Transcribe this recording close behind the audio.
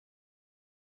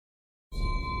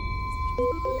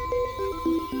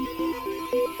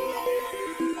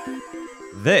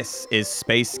This is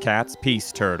Space Cats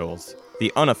Peace Turtles,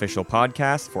 the unofficial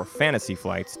podcast for Fantasy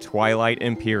Flight's Twilight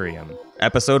Imperium.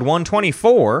 Episode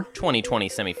 124, 2020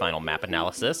 semifinal map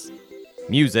analysis.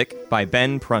 Music by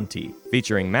Ben Prunty,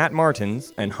 featuring Matt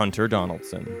Martins and Hunter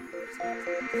Donaldson.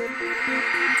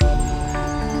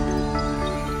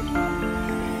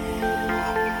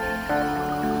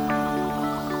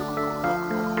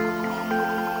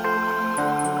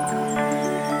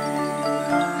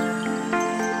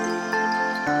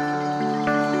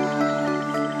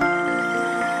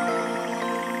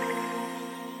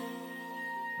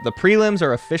 The prelims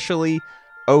are officially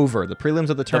over. The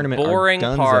prelims of the tournament The boring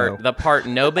are part, the part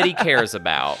nobody cares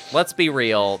about. Let's be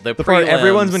real. The part prelims,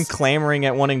 everyone's been clamoring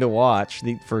at wanting to watch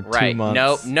for 2 months.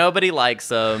 Nope, nobody likes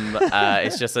them.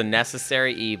 It's just a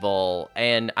necessary evil.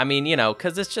 And, I mean,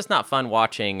 because it's just not fun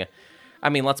watching. I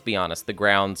mean, let's be honest. The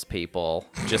grounds people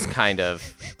just kind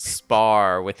of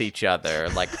spar with each other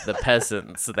like the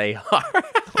peasants they are.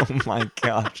 Oh, my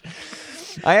gosh.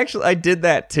 I did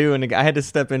that too, and I had to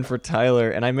step in for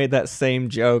Tyler, and I made that same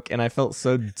joke, and I felt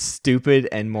so stupid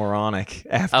and moronic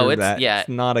after that. Yeah. It's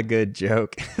not a good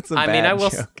joke. It's a bad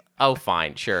joke. Oh,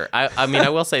 fine, sure. I mean, I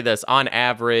will say this. On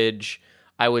average,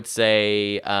 I would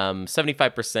say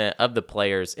 75% of the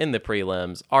players in the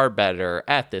prelims are better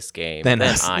at this game than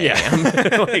I am.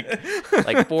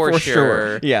 like for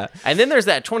sure. Yeah. And then there's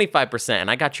that 25%, and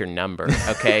I got your number,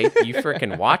 okay? You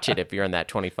freaking watch it if you're in that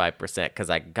 25%, because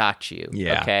I got you,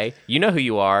 okay? You know who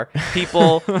you are.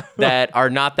 People that are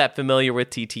not that familiar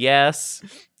with TTS,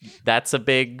 that's a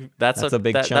big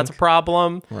chunk. That's a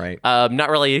problem. Right. Not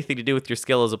really anything to do with your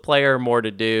skill as a player, more to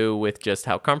do with just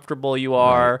how comfortable you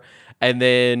are. Right. And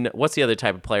then, what's the other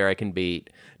type of player I can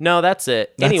beat? No, that's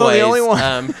it. That's Anyways, the only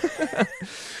one.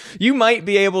 You might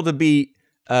be able to beat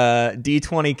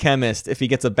D20 Chemist if he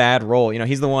gets a bad roll.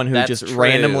 He's the one who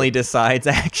randomly decides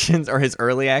actions or his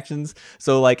early actions.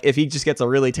 So, if he just gets a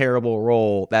really terrible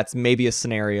roll, that's maybe a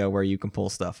scenario where you can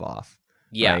pull stuff off.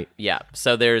 Yeah, right? Yeah.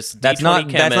 So there's that's D20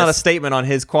 Chemist. That's not a statement on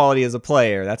his quality as a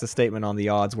player. That's a statement on the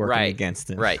odds working against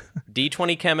him. Right.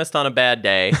 D20 Chemist on a bad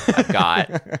day, I've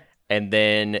got. And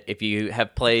then if you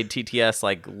have played TTS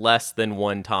less than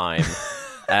one time,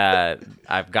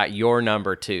 I've got your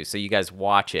number too. So you guys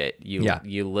watch it. You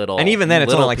little. And even then,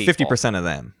 it's only 50% people. of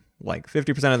them.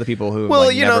 50% of the people who.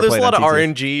 Well, never there's a lot of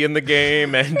TTS. RNG in the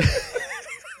game, and.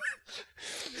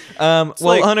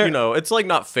 Hunter, it's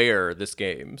not fair, this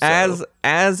game. So.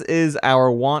 As is our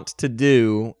wont to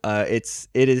do, it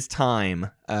is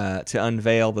time to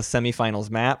unveil the semifinals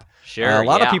map. Sure. A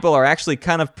lot of people are actually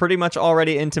kind of pretty much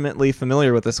already intimately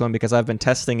familiar with this one because I've been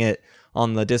testing it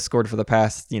on the Discord for the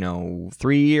past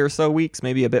 3 or so weeks,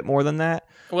 maybe a bit more than that.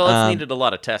 Well, it's needed a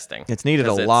lot of testing. It's needed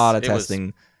a lot of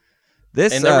testing.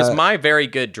 And there was my very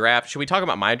good draft. Should we talk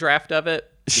about my draft of it?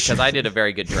 Because I did a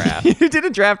very good draft. You did a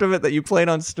draft of it that you played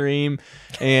on stream,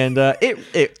 and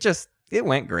it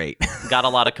went great. Got a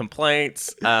lot of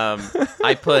complaints. I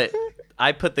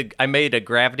made a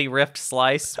gravity rift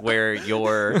slice where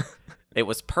it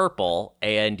was purple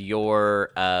and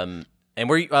and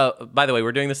we're by the way,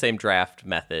 we're doing the same draft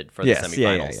method for the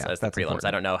semifinals as the prelims. Important.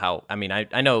 I don't know how. I mean,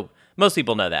 I know most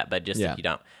people know that, but just if you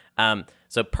don't.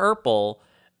 So purple.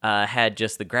 Had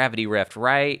just the gravity rift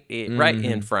right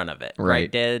in front of it,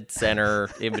 right dead center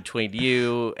in between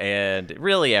you and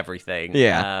really everything.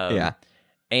 Yeah.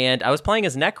 And I was playing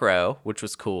as Necro, which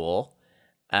was cool.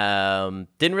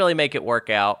 Didn't really make it work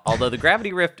out. Although the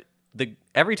gravity rift,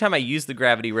 every time I used the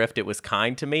gravity rift, it was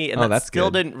kind to me, and that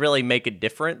still didn't really make a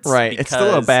difference. Right, it's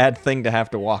still a bad thing to have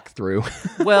to walk through.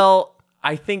 Well,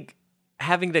 I think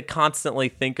having to constantly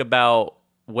think about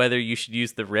whether you should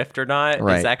use the rift or not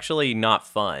is actually not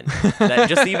fun. That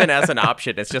just even as an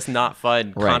option, it's just not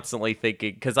fun constantly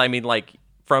thinking. Because I mean,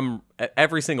 from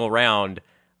every single round,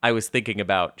 I was thinking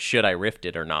about should I rift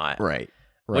it or not. Right.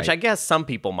 Which I guess some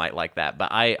people might like that, but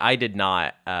I did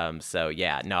not. So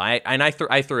yeah, no, I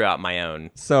threw out my own.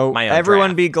 So my own everyone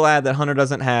draft. be glad that Hunter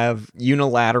doesn't have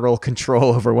unilateral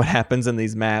control over what happens in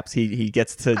these maps. He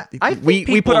gets to.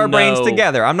 We put our brains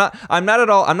together. I'm not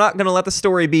going to let the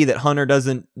story be that Hunter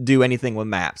doesn't do anything with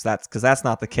maps. That's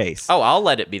not the case. Oh, I'll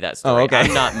let it be that story. Oh, okay.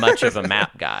 I'm not much of a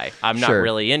map guy. I'm not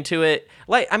really into it.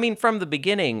 From the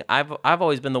beginning, I've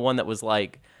always been the one that was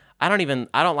like. I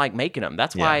don't like making them.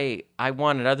 That's why I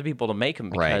wanted other people to make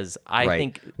them because I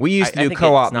think we used to do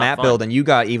co-op map build, and you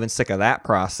got even sick of that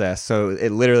process. So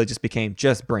it literally just became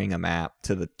just bring a map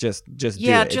to the just do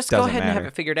it. Just go ahead and have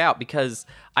it figured out because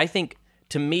I think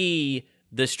to me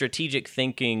the strategic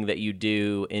thinking that you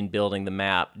do in building the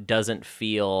map doesn't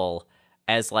feel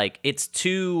as like it's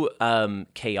too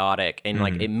chaotic and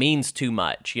like it means too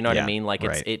much. You know what I mean? Like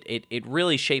it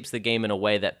really shapes the game in a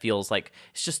way that feels like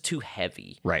it's just too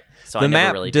heavy. Right. So the I never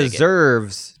map really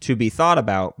deserves to be thought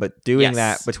about, but doing Yes.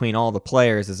 that between all the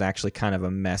players is actually kind of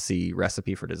a messy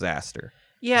recipe for disaster.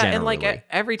 Yeah, and like generally.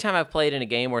 every time I've played in a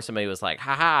game where somebody was like,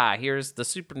 haha, here's the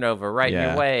supernova right in Yeah.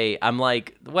 your way, I'm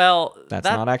like, well, That's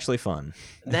not actually fun.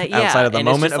 that- Outside yeah, of the and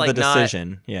it's moment just, of the like, not-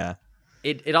 decision. Yeah.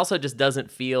 It also just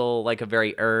doesn't feel like a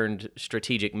very earned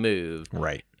strategic move.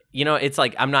 Right. You know, it's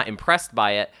like I'm not impressed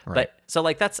by it. Right. But so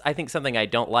like that's I think something I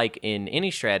don't like in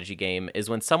any strategy game is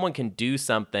when someone can do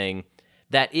something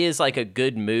that is like a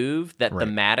good move that Right.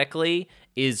 thematically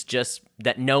is just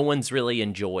that no one's really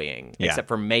enjoying Yeah. except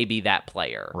for maybe that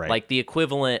player. Right. Like the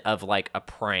equivalent of like a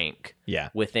prank Yeah.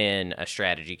 within a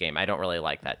strategy game. I don't really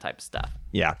like that type of stuff.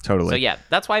 Yeah, totally. So yeah,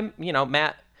 that's why, you know,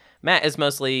 Matt is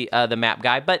mostly the map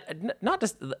guy, but not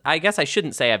just. I guess I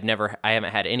shouldn't say I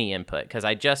haven't had any input because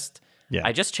I just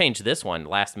changed this one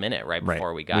last minute right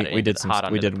before we got it. We did some. hot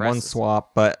We onto the did one presses.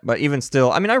 swap, but even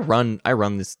still, I mean, I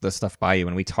run this stuff by you,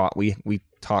 and we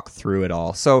talk through it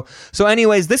all. So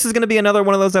anyways, this is going to be another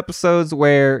one of those episodes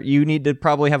where you need to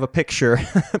probably have a picture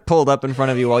pulled up in front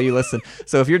of you while you listen.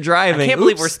 So if you're driving, I can't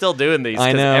believe we're still doing these.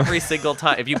 I 'cause know. Every single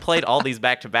time, if you played all these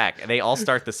back to back, they all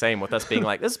start the same with us being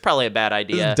like, "This is probably a bad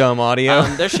idea." This is dumb audio.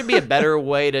 There should be a better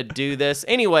way to do this.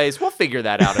 Anyways, we'll figure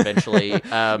that out eventually.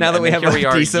 now that we have here we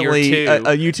are, decently year two.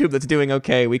 a YouTube that's doing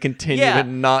okay, we continue Yeah. to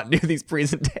not do these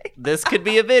presentations. This could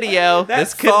be a video.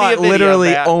 This could be Thought a video.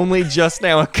 literally Matt. only just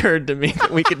now occurred to me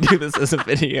that we could do this as a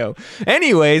video.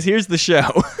 Anyways, here's the show.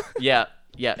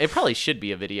 Yeah, it probably should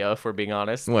be a video if we're being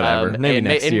honest. Whatever. Maybe and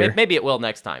next year. Maybe it will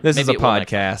next time. This Maybe is a it will next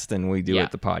time. podcast, and we do Yeah.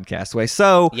 it the podcast way.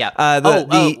 So, Yeah.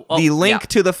 the link yeah.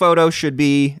 to the photo should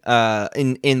be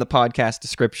in the podcast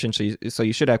description. So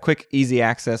you should have quick, easy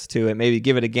access to it. Maybe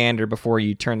give it a gander before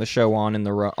you turn the show on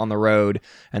on the road,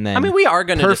 and then I mean, we are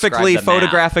going to perfectly describe the map.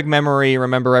 photographic memory.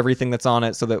 Remember everything that's on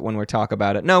it, so that when we talk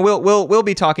about it, no, we'll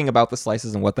be talking about the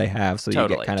slices and what they have, so you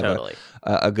Totally, get kind totally.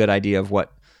 of a good idea of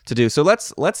what to do. So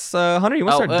let's Hunter, you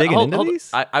want to start digging into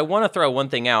these? I want to throw one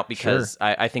thing out because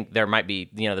I think there might be,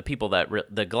 the people that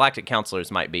the Galactic Counselors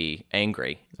might be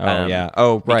angry. Oh yeah.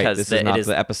 Oh right. because This is not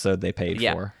the episode they paid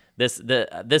for. This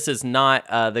is not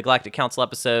the Galactic Council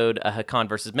episode, Hakan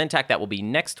versus Mentak. That will be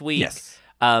next week. Yes.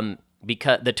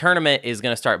 Because the tournament is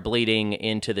going to start bleeding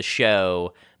into the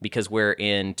show because we're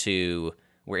into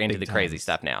the crazy times.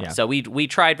 stuff now. Yeah. So we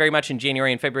tried very much in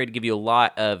January and February to give you a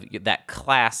lot of that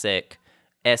classic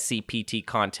SCPT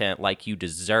content like you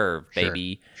deserve,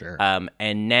 baby. Sure.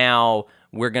 And now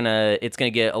it's gonna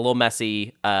get a little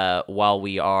messy while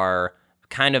we are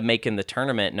kind of making the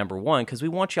tournament number one because we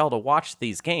want y'all to watch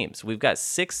these games. We've got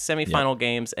 6 semifinal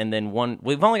games and then one.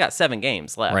 We've only got 7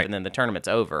 games left, Right. and then the tournament's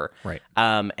over. Right.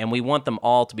 And we want them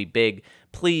all to be big.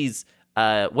 Please.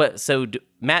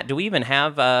 Matt, do we even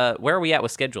have where are we at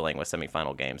with scheduling with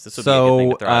semifinal games? This would be a good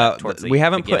thing to throw out towards the we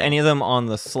haven't put beginning. any of them on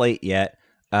the slate yet.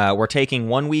 We're taking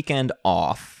one weekend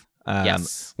off,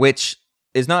 Yes. which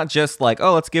is not just like,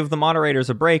 oh, let's give the moderators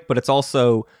a break, but it's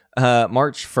also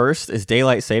March 1st is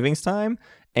daylight savings time.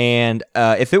 And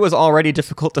if it was already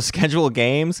difficult to schedule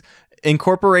games,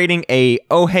 incorporating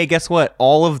hey, guess what?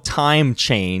 All of time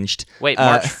changed. Wait,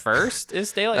 March 1st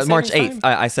is daylight savings March 8th.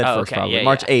 time? I said first, okay. probably. Yeah,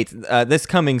 March yeah. 8th. This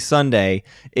coming Sunday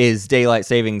is daylight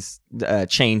savings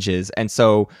changes. And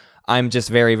so I'm just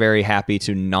very, very happy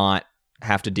to not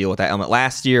have to deal with that element.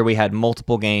 Last year, we had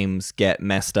multiple games get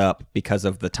messed up because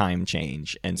of the time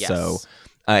change. And so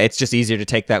it's just easier to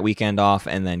take that weekend off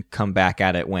and then come back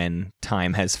at it when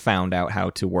time has found out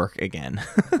how to work again.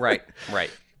 Right.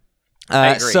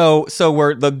 I agree. So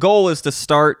the goal is to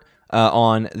start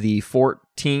on the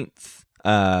 14th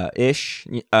ish.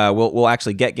 We'll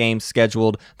actually get games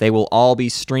scheduled. They will all be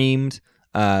streamed.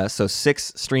 So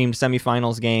 6 streamed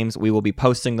semifinals games. We will be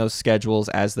posting those schedules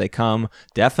as they come.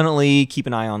 Definitely keep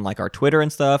an eye on like our Twitter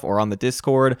and stuff or on the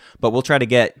Discord, but we'll try to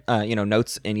get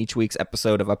notes in each week's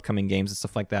episode of upcoming games and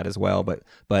stuff like that as well.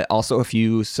 But also if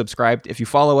you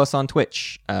follow us on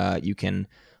Twitch, you can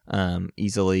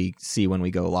easily see when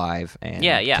we go live and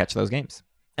catch those games.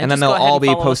 And then just they'll go ahead all and be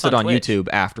follow us posted on Twitch. YouTube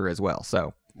after as well.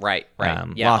 So Right.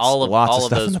 lots all of of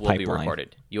stuff in those the will be pipeline.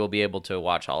 recorded. You will be able to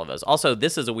watch all of those. Also,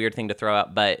 this is a weird thing to throw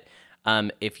out, but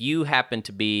if you happen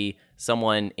to be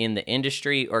someone in the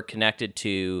industry or connected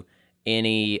to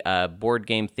any board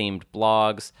game themed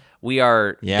blogs, we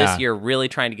are this year really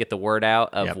trying to get the word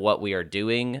out of what we are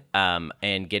doing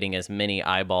and getting as many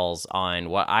eyeballs on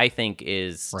what I think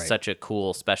is such a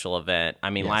cool special event. I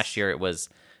mean, last year it was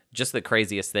just the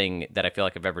craziest thing that I feel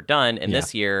like I've ever done, and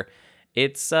this year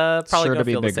it's probably Sure going to to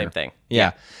be feel the bigger. same thing.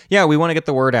 Yeah. Yeah, we want to get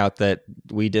the word out that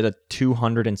we did a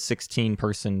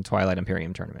 216-person Twilight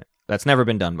Imperium tournament. That's never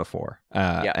been done before.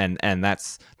 And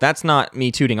that's not me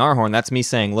tooting our horn. That's me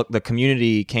saying, look, the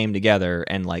community came together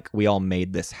and like we all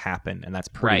made this happen, and that's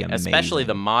pretty amazing. Especially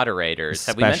the moderators.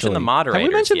 Have we mentioned the moderators? Have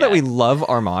we mentioned yet? that we love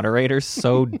our moderators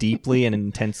so deeply and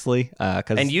intensely?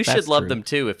 And you should love them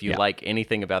too if you Yeah. like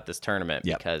anything about this tournament,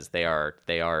 because they are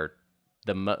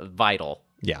vital.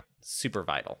 Yeah. Super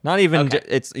vital. Not even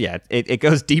it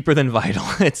goes deeper than vital.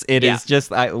 It is just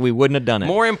we wouldn't have done it.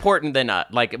 More important than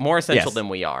more essential Yes. than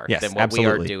we are. Yes, than what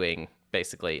absolutely. we are doing,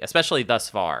 basically, especially thus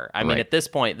far. I mean, Right. at this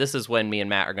point, this is when me and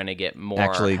Matt are going to get more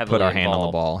actually heavily put our hand on the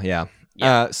involved. ball. Yeah.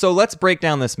 Yeah. So let's break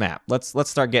down this map. Let's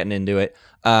start getting into it.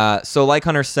 So like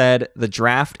Hunter said, the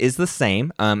draft is the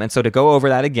same. And so to go over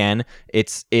that again,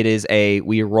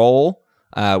 we roll.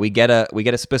 We get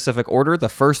a specific order. The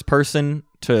first person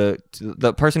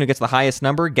the person who gets the highest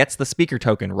number gets the speaker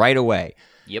token right away.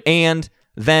 Yep. And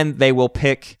then they will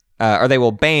pick or they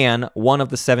will ban one of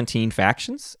the 17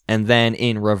 factions, and then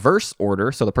in reverse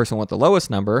order, so the person with the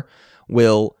lowest number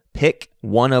will pick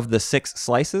one of the 6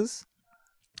 slices,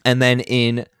 and then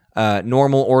in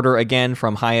normal order again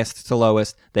from highest to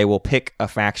lowest, they will pick a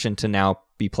faction to now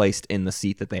be placed in the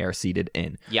seat that they are seated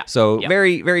in. Yeah. So Yep.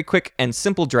 very, very quick and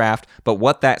simple draft, but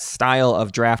what that style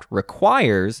of draft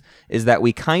requires is that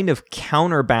we kind of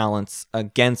counterbalance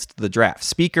against the draft.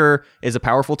 Speaker is a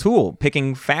powerful tool.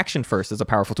 Picking faction first is a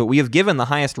powerful tool. We have given the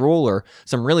highest roller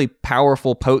some really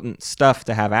powerful, potent stuff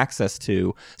to have access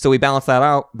to. So we balance that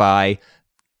out by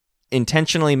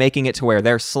intentionally making it to where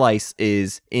their slice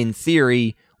is, in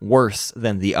theory, worse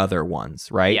than the other ones,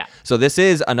 right? Yeah. So this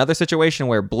is another situation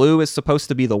where blue is supposed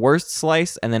to be the worst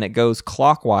slice, and then it goes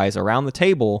clockwise around the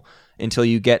table until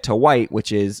you get to white,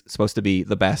 which is supposed to be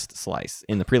the best slice.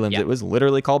 In the prelims, Yeah. it was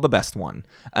literally called the best one.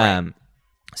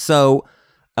 So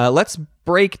let's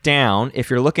break down, if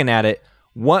you're looking at it,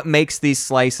 what makes these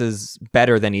slices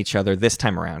better than each other this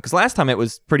time around? Because last time it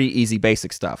was pretty easy,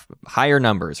 basic stuff. Higher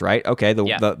numbers, right? Okay,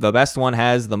 the best one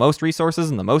has the most resources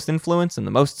and the most influence and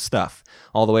the most stuff,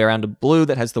 all the way around to blue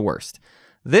that has the worst.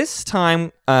 This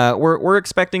time, we're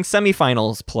expecting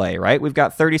semifinals play, right? We've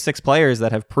got 36 players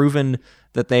that have proven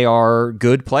that they are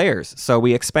good players, so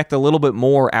we expect a little bit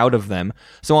more out of them.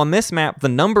 So on this map, the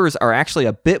numbers are actually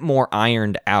a bit more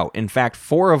ironed out. In fact,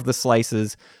 4 of the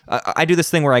slices, I do this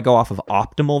thing where I go off of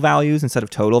optimal values instead of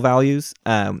total values.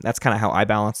 That's kind of how I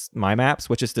balance my maps,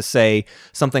 which is to say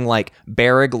something like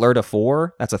Barrig Lurda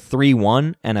 4, that's a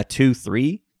 3-1 and a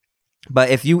 2-3.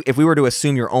 But if we were to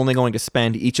assume you're only going to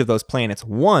spend each of those planets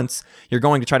once, you're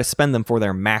going to try to spend them for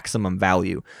their maximum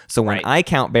value. So when I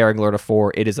count Barrig Lurda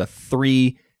 4, it is a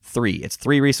 3-3. It's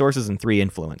 3 resources and 3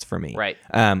 influence for me. Right.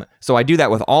 So I do that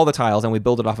with all the tiles, and we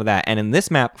build it off of that. And in this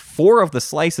map, 4 of the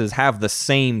slices have the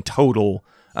same total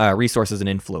resources and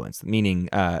influence, meaning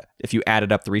if you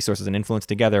added up the resources and influence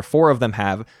together, 4 of them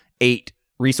have 8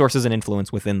 resources and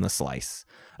influence within the slice.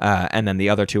 And then the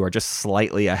other 2 are just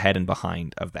slightly ahead and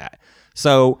behind of that.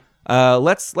 So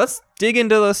let's dig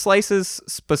into the slices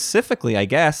specifically, I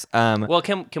guess. Well,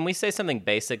 can we say something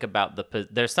basic about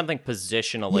there's something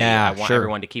positionally I want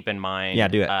everyone to keep in mind. Yeah,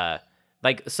 do it. I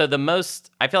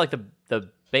feel like the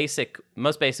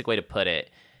most basic way to put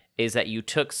it is that you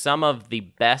took some of the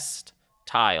best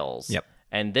tiles, Yep.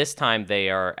 and this time they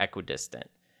are equidistant.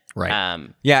 Right.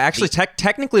 Actually,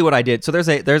 technically, what I did. So there's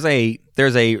a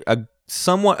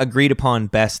somewhat agreed upon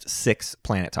best 6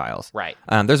 planet tiles. Right.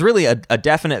 There's really a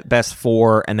definite best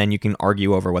 4, and then you can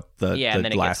argue over what the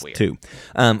last 2.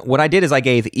 What I did is I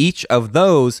gave each of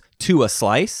those to a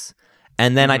slice,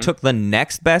 and then I took the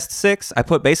next best 6. I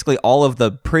put basically all of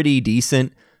the pretty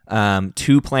decent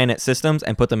 2 planet systems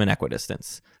and put them in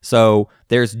equidistance. So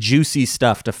there's juicy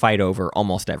stuff to fight over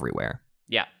almost everywhere.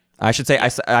 Yeah. I should say,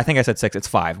 I think I said 6. It's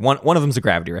 5. One of them's a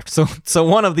gravity rift. So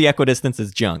one of the equidistance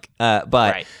is junk.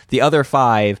 But the other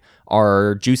 5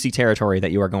 are juicy territory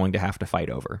that you are going to have to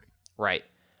fight over. Right.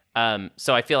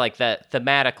 So I feel like that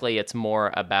thematically, it's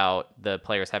more about the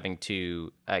players having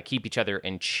to keep each other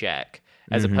in check,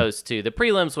 as opposed to the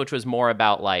prelims, which was more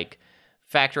about like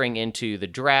factoring into the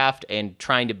draft and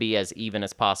trying to be as even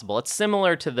as possible. It's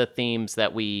similar to the themes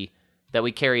that we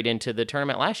carried into the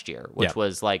tournament last year, which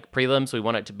was like prelims. We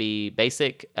want it to be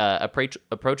basic,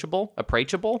 approachable,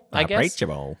 I guess.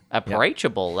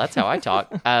 Approachable. That's how I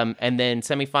talk. And then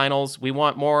semifinals, we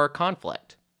want more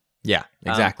conflict. Yeah,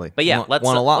 exactly. But yeah, want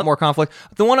a lot more conflict.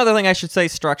 The one other thing I should say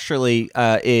structurally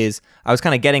is I was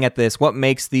kind of getting at this. What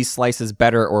makes these slices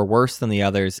better or worse than the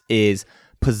others is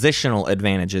positional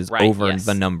advantages over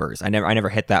the numbers. I never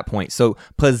hit that point. So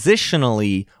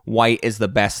positionally, white is the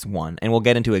best one, and we'll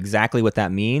get into exactly what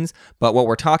that means. But what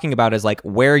we're talking about is like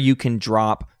where you can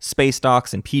drop space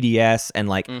docks and PDS and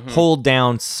like hold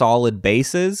down solid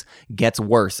bases gets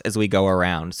worse as we go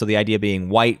around. So the idea being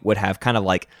white would have kind of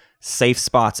like safe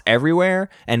spots everywhere,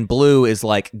 and blue is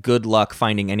like good luck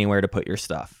finding anywhere to put your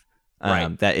stuff.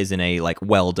 That is in a like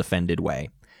well defended way.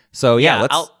 So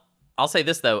I'll say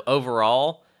this though,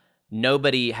 overall,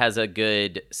 nobody has a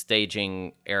good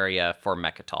staging area for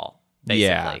Mechatol, basically.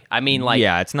 Yeah. I mean, like...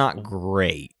 Yeah, it's not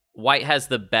great. White has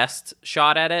the best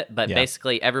shot at it, but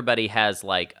basically everybody has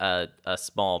like a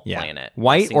small planet.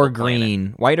 White or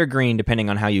green,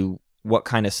 depending on what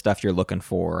kind of stuff you're looking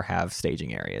for, have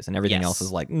staging areas, and everything else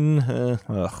is like,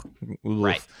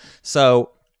 right.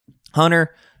 So,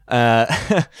 Hunter,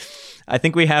 I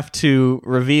think we have to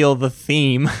reveal the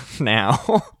theme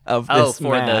now of this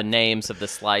map. The names of the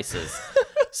slices.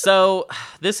 So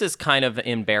this is kind of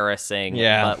embarrassing,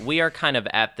 but we are kind of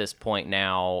at this point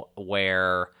now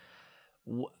where,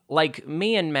 like,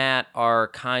 me and Matt are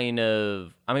kind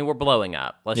of, I mean, we're blowing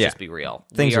up. Let's just be real.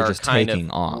 Things are just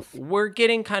taking off. We're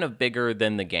getting kind of bigger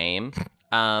than the game.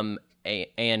 And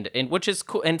which is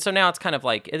cool. And so now it's kind of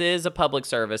like, it is a public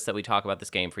service that we talk about this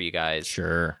game for you guys.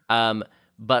 Sure.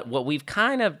 But what we've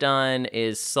kind of done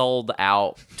is sold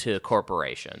out to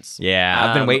corporations. Yeah,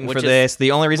 I've been waiting for this.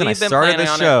 The only reason I started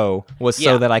the show was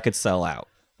so that I could sell out.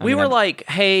 We were like,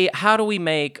 hey, how do we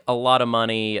make a lot of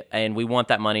money? And we want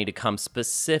that money to come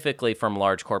specifically from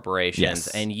large corporations. Yes.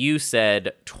 And you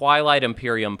said, Twilight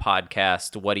Imperium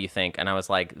podcast, what do you think? And I was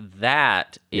like,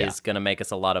 that is going to make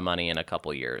us a lot of money in a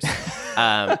couple years.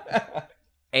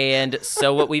 And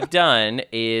so what we've done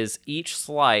is each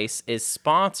slice is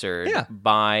sponsored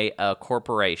by a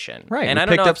corporation. Right. And we I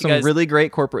don't picked know up some really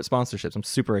great corporate sponsorships. I'm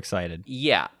super excited.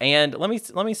 Yeah. And let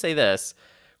me say this.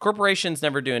 Corporations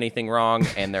never do anything wrong,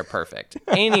 and they're perfect.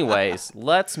 Anyways,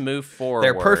 let's move forward.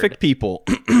 They're perfect people.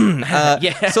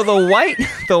 So the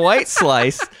white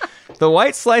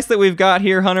slice that we've got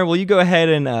here, Hunter, will you go ahead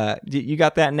and you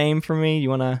got that name for me? You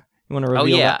wanna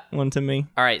reveal that one to me?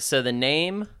 All right. So the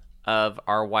name of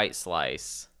our white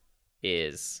slice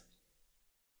is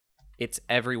It's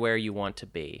Everywhere You Want to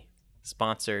Be,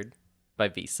 sponsored by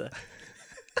Visa.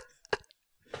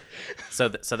 So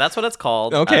that's what it's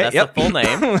called. Okay, that's the full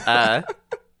name.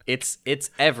 It's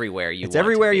everywhere you. It's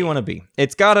everywhere you want to be.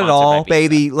 It's got it all,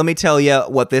 baby. Let me tell you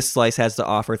what this slice has to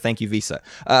offer. Thank you, Visa.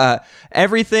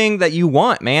 Everything that you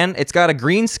want, man. It's got a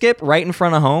green skip right in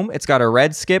front of home. It's got a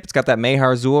red skip. It's got that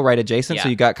Mahar Zul right adjacent. So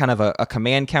you got kind of a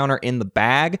command counter in the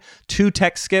bag. 2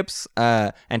 tech skips,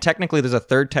 and technically there's a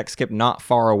 3rd tech skip not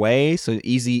far away. So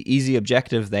easy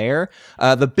objective there.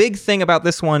 The big thing about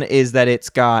this one is that it's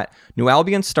got New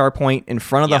Albion Starpoint in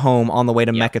front of the home on the way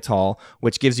to Mechatol,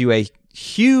 which gives you a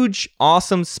huge,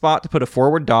 awesome spot to put a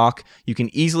forward dock. You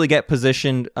can easily get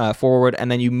positioned forward, and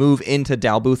then you move into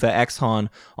Dalbutha Exxon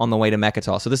on the way to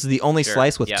Mechatol. So this is the only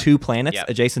slice with 2 planets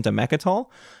adjacent to Mechatol,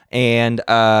 and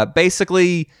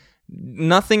basically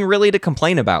nothing really to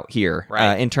complain about here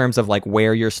in terms of like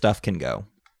where your stuff can go.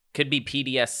 Could be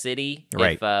PDS City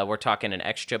if we're talking an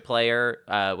extra player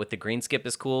with the green skip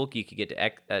is cool. You could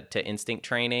get to instinct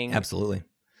training. Absolutely.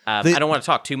 I don't want to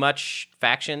talk too much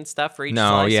faction stuff for each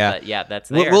slice, but that's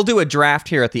there. We'll do a draft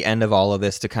here at the end of all of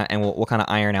this and we'll kind of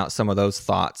iron out some of those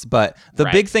thoughts. But the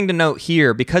big thing to note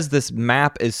here, because this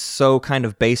map is so kind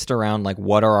of based around like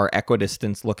what are our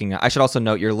equidistance looking at. I should also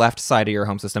note your left side of your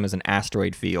home system is an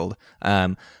asteroid field,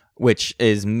 which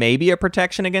is maybe a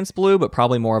protection against blue, but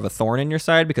probably more of a thorn in your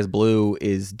side because blue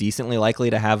is decently likely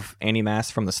to have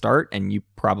anti-mass from the start, and you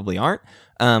probably aren't.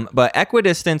 But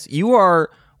equidistance, you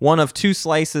are one of 2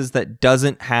 slices that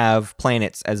doesn't have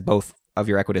planets as both of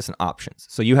your equidistant options.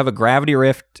 So you have a gravity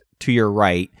rift to your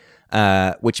right,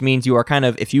 which means you are kind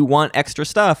of, if you want extra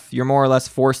stuff, you're more or less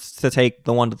forced to take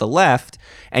the one to the left,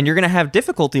 and you're going to have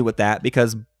difficulty with that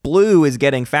because blue is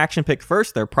getting faction picked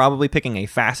first. They're probably picking a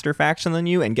faster faction than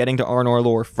you and getting to Arnor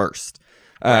lore first.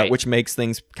 Which makes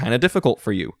things kind of difficult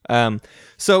for you.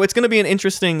 So it's going to be an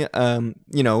interesting,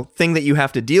 thing that you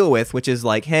have to deal with, which is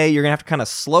like, hey, you're going to have to kind of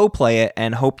slow play it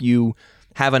and hope you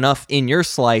have enough in your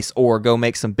slice or go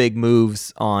make some big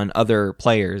moves on other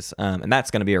players. And that's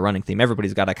going to be a running theme.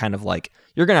 Everybody's got to kind of like,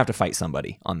 you're going to have to fight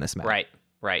somebody on this map.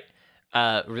 Right.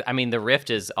 I mean, the rift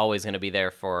is always going to be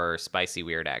there for spicy,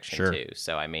 weird action too.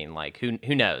 So, I mean, like,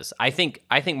 who knows? I think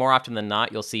more often than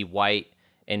not, you'll see white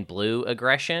and blue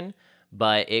aggression.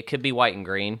 But it could be white and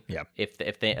green. Yeah. If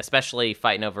they, especially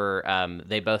fighting over,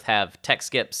 they both have tech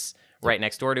skips right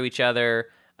next door to each other,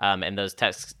 and those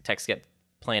tech skip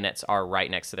planets are right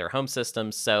next to their home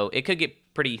systems. So it could get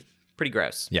pretty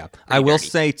gross. Yeah. Pretty I will dirty.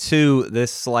 say, too,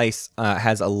 this slice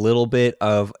has a little bit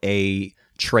of a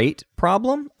trait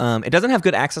problem. It doesn't have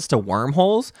good access to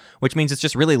wormholes, which means it's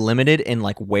just really limited in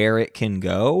like where it can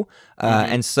go.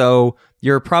 And so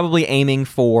you're probably aiming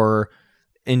for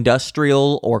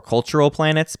industrial or cultural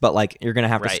planets, but like you're going to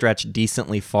have to stretch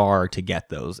decently far to get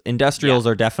those. Industrials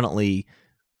are definitely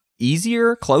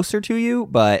easier, closer to you,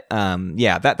 but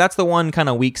that's the one kind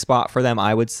of weak spot for them,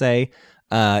 I would say.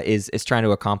 Is trying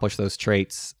to accomplish those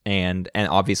traits and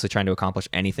obviously trying to accomplish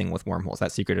anything with wormholes.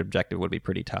 That secret objective would be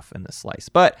pretty tough in this slice.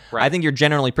 But I think you're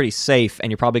generally pretty safe, and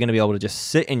you're probably going to be able to just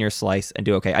sit in your slice and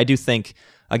do okay. I do think,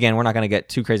 again, we're not going to get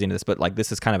too crazy into this, but like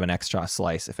this is kind of an extra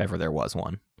slice if ever there was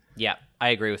one. Yeah,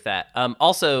 I agree with that.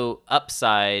 Also,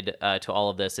 upside to all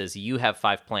of this is you have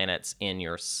 5 planets in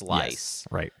your slice. Yes,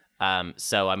 right.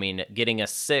 So, I mean, getting a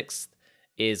 6th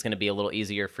is going to be a little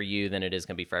easier for you than it is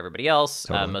going to be for everybody else.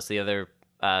 Totally. Most of the other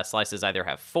slices either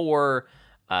have 4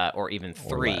 or even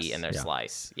 3 less, in their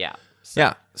slice.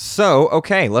 Yeah. So,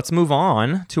 okay, let's move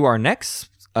on to our next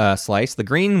slice, the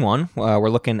green one. We're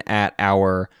looking at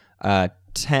our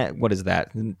 10. What is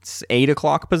that? 8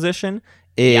 o'clock position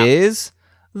is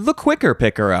the Quicker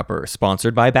Picker Upper,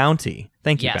 sponsored by Bounty.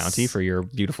 Thank you, Bounty, for your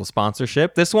beautiful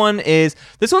sponsorship. This one's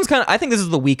kind of, I think this is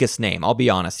the weakest name. I'll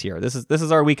be honest here. This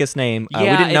is our weakest name. We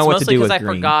didn't know what to do with green.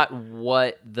 I forgot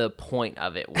what the point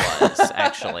of it was,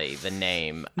 actually, the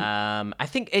name. I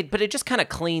think but it just kind of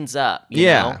cleans up. You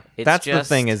know? That's the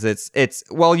thing is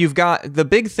you've got, the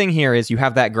big thing here is you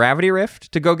have that gravity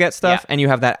rift to go get stuff, and you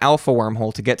have that alpha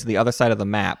wormhole to get to the other side of the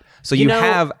map. So you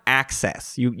have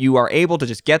access. You are able to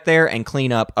just get there and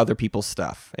clean up other people's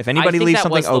stuff. If anybody leaves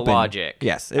something open. The logic.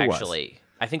 Yes, it actually.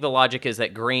 I think the logic is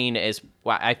that green is.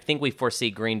 Well, I think we foresee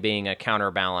green being a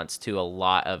counterbalance to a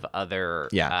lot of other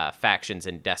factions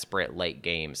in desperate late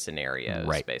game scenarios.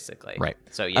 Basically. Right.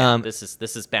 So this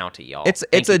is Bounty, y'all. It's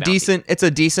a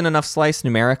decent enough slice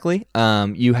numerically.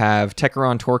 You have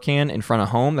Techeron Torcan in front of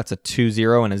home. That's a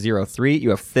 2-0 and a 0-3.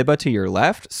 You have Thibba to your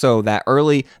left. So that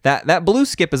early that blue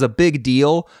skip is a big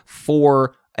deal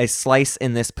for a slice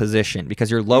in this position because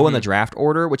you're low in the draft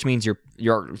order, which means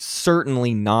you're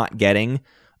certainly not getting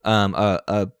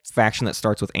a faction that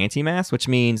starts with anti-mass, which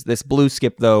means this blue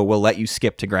skip though will let you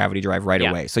skip to gravity drive right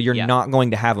away. So you're not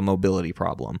going to have a mobility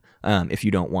problem if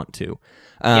you don't want to.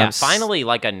 Finally,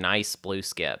 like a nice blue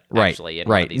skip, actually, in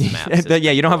one of these maps.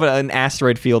 You don't have an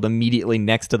asteroid field immediately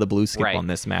next to the blue skip on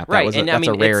this map. That's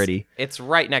a rarity. It's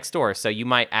right next door, so you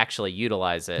might actually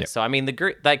utilize it. So, I mean,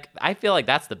 I feel like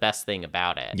that's the best thing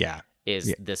about it.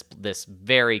 This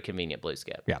very convenient blue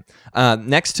skip.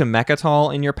 Next to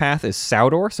Mechatol in your path is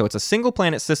Saudor. So it's a single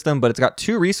planet system, but it's got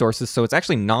 2 resources. So it's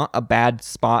actually not a bad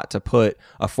spot to put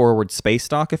a forward space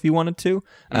dock if you wanted to.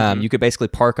 You could basically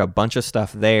park a bunch of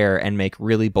stuff there and make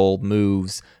really bold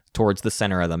moves towards the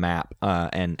center of the map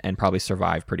and probably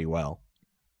survive pretty well.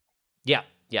 Yeah,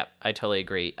 I totally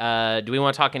agree. Do we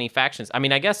want to talk any factions? I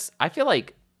mean, I feel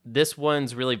like this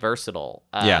one's really versatile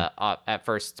at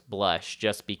first blush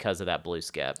just because of that blue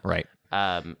skip. Right.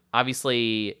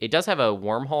 Obviously, it does have a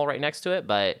wormhole right next to it,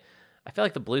 but I feel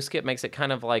like the blue skip makes it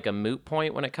kind of like a moot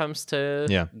point when it comes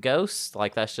to ghosts.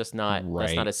 Like that's just not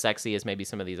that's not as sexy as maybe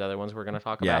some of these other ones we're going to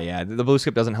talk about. Yeah. The blue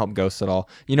skip doesn't help ghosts at all.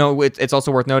 You know, it's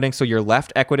also worth noting. So your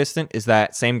left equidistant is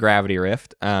that same gravity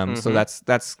rift. So that's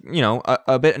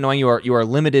a bit annoying. You are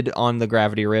limited on the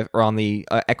gravity rift or on the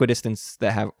equidistants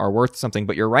that are worth something.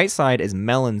 But your right side is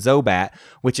Melon Zobat,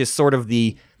 which is sort of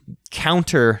the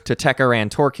counter to Techeron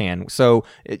Torcan. So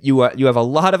you have a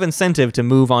lot of incentive to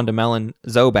move on to Melon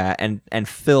Zobat and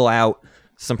fill out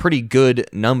some pretty good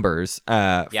numbers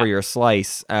for your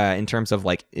slice in terms of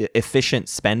like efficient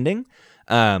spending.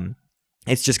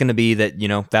 It's just going to be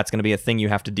that, that's going to be a thing you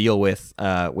have to deal with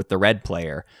the red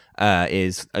player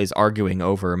is arguing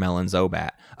over Melon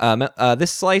Zobat.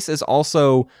 This slice is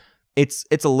also it's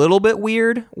a little bit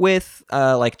weird with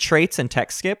like traits and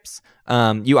tech skips.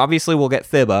 You obviously will get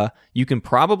Thibba. You can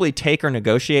probably take or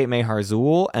negotiate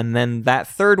Meharzul, and then that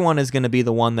third one is going to be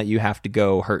the one that you have to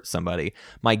go hurt somebody.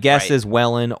 My guess is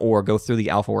Wellen or go through the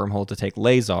Alpha Wormhole to take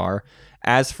Lazar.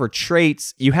 As for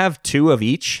traits, you have 2 of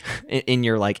each in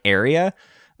your like area.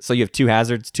 So you have 2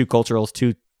 hazards, 2 culturals,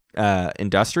 2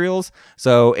 industrials.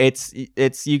 So it's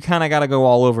you kind of got to go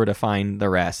all over to find the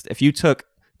rest. If you took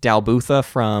Dalbutha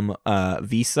from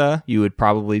Visa, you would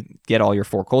probably get all your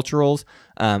 4 culturals.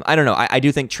 I don't know. I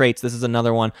do think traits, this is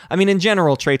another one. I mean, in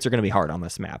general, traits are going to be hard on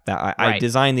this map. I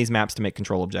designed these maps to make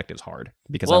control objectives hard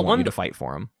because I want you to fight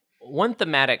for them. One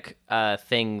thematic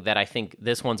thing that I think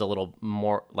this one's a little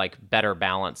more like better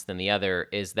balanced than the other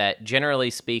is that generally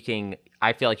speaking,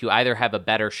 I feel like you either have a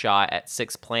better shot at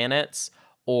 6 planets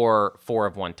or 4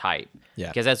 of one type. Yeah.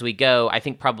 Because as we go, I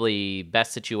think probably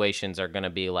best situations are going to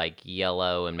be like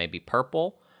yellow and maybe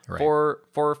purple for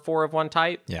 4 of one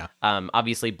type. Yeah.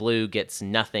 Obviously, blue gets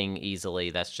nothing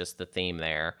easily. That's just the theme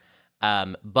there.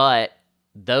 But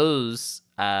those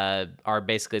are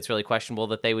basically, it's really questionable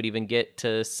that they would even get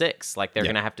to 6. Like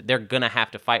they're gonna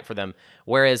have to fight for them.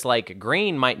 Whereas like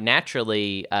green might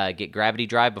naturally get gravity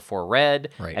drive before red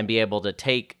and be able to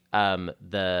take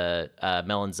the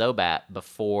Melon Zobat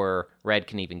before red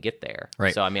can even get there.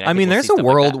 Right. So I mean, we'll there's a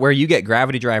world where you get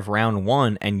gravity drive round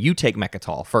 1 and you take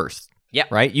Mechatol first. Yeah.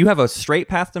 Right? You have a straight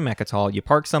path to Mechatol. You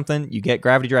park something, you get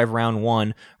gravity drive round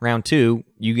 1. Round 2,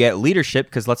 you get leadership,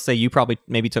 because let's say you probably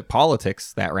maybe took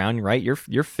politics that round, right? Your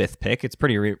 5th pick. It's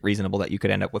pretty reasonable that you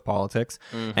could end up with politics.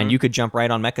 And you could jump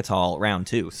right on Mechatol round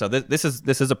 2. So this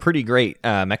is a pretty great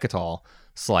Mechatol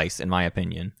slice, in my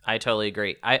opinion. I totally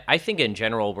agree. I think in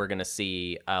general we're going to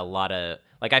see a lot of,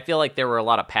 like, I feel like there were a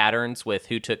lot of patterns with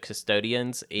who took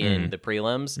custodians in the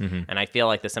prelims, and I feel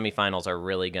like the semifinals are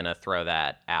really going to throw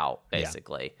that out,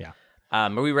 basically. Yeah. Are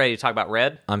we ready to talk about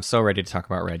red? I'm so ready to talk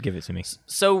about red. Give it to me.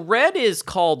 So red is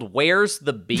called Where's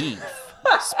the Beef?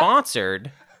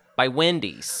 Sponsored by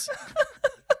Wendy's.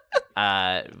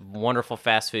 Wonderful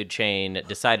fast food chain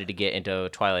decided to get into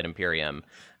Twilight Imperium.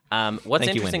 What's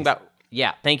interesting about...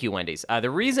 Yeah, thank you, Wendy's.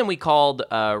 The reason we called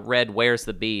red Where's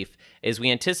the Beef is we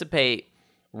anticipate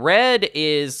red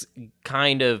is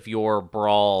kind of your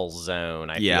brawl zone,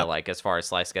 I feel like, as far as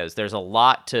slice goes. There's a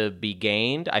lot to be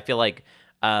gained. I feel like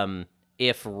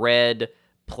if red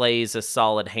plays a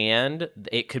solid hand,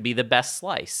 it could be the best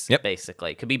slice,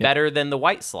 basically. It could be better than the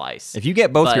white slice. If you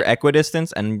get both your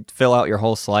equidistance and fill out your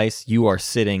whole slice, you are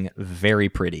sitting very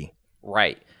pretty.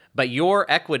 Right. But your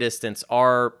equidistance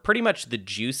are pretty much the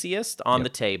juiciest on the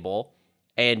table,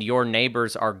 and your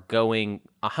neighbors are going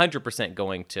 100%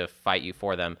 going to fight you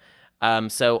for them.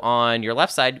 So on your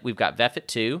left side, we've got Vef at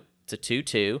 2. It's a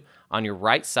 2-2. On your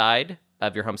right side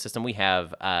of your home system, we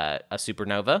have a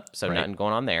Supernova, so nothing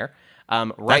going on there.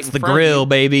 That's the grill,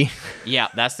 baby. Yeah,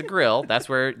 that's the grill. That's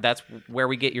where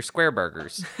we get your square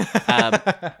burgers.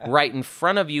 Right in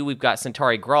front of you, we've got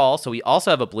Centauri Grawl. So we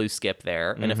also have a blue skip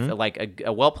there, and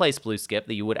a well placed blue skip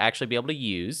that you would actually be able to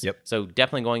use. Yep. So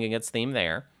definitely going against theme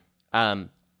there. And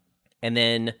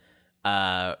then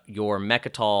your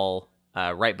Mechatol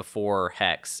right before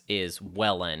Hex is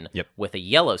Wellen with a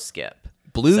yellow skip.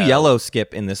 Yellow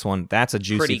skip in this one, that's a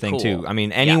juicy thing too. I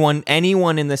mean, anyone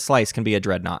in this slice can be a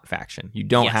Dreadnought faction. You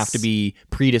don't have to be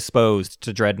predisposed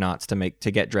to Dreadnoughts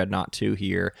to get Dreadnought 2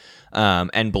 here.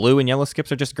 And blue and yellow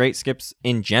skips are just great skips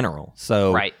in general.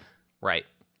 So Right.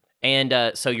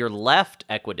 And so your left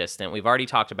equidistant, we've already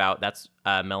talked about, that's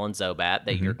Melon Zobat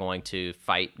that you're going to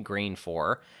fight green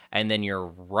for. And then your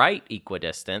right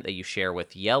equidistant that you share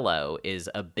with yellow is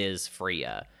Abyss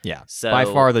Freya. Yeah, so by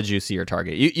far the juicier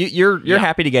target. You're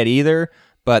happy to get either,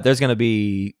 but there's going to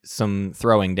be some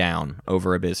throwing down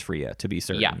over Abyss Freya, to be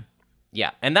certain.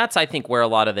 Yeah, and that's, I think, where a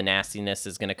lot of the nastiness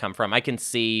is going to come from. I can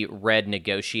see red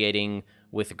negotiating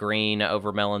with green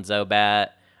over Melon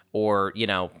Zobat, or,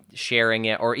 sharing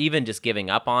it, or even just giving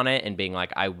up on it and being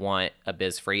like, I want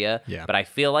Abyss Freya. Yeah. But I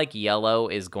feel like yellow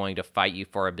is going to fight you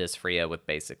for Abyss Freya with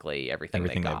basically everything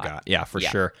they've got. Yeah, for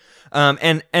sure.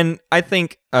 And I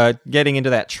think getting into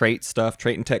that trait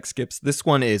and tech skips, this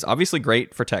one is obviously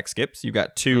great for tech skips. You've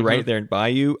got 2 right there by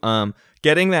you.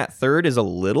 Getting that 3rd is a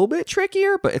little bit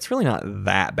trickier, but it's really not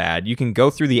that bad. You can go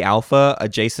through the alpha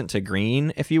adjacent to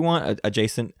green if you want,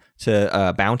 adjacent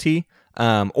to bounty.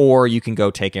 Or you can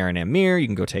go take Aaron Amir, you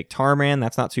can go take Tarman,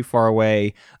 that's not too far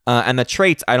away. And the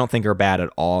traits I don't think are bad at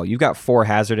all. You've got 4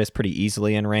 hazardous pretty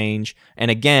easily in range.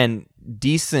 And again,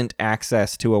 decent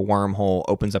access to a wormhole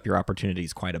opens up your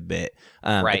opportunities quite a bit.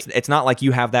 It's not like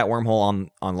you have that wormhole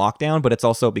on lockdown, but it's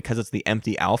also because it's the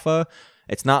empty alpha.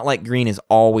 It's not like green is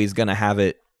always going to have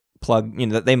it plugged,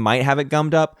 they might have it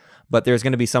gummed up, but there's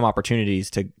going to be some opportunities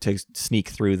to sneak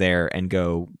through there and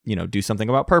go, do something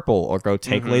about purple, or go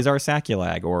take Lazar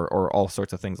Saculag, or all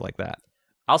sorts of things like that.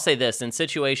 I'll say this, in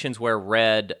situations where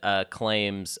red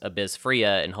claims Abyss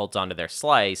Freya and holds onto their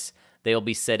slice, they'll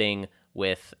be sitting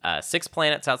with 6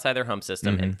 planets outside their home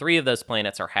system, and 3 of those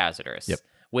planets are hazardous. Yep.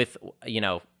 With,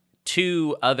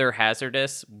 2 other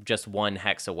hazardous, just 1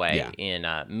 hex away in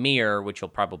Mir, which will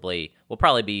probably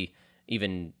be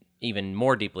even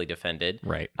more deeply defended.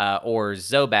 Right. Or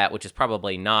Zobat, which is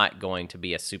probably not going to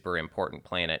be a super important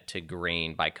planet to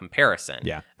green by comparison.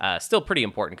 Yeah. Still pretty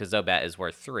important because Zobat is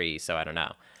worth 3, so I don't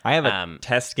know. I have a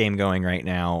test game going right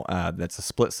now that's a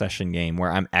split session game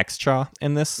where I'm Xcha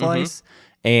in this slice.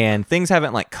 and things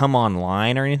haven't like come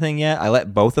online or anything yet. I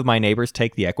let both of my neighbors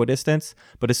take the equidistance,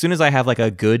 but as soon as I have like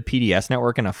a good PDS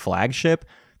network and a flagship,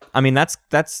 I mean that's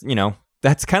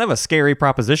that's kind of a scary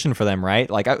proposition for them, right?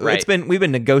 Like we've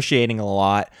been negotiating a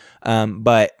lot,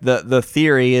 but the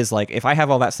theory is like if I have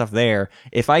all that stuff there,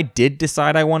 if I did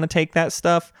decide I want to take that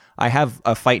stuff, I have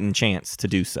a fighting chance to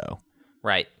do so.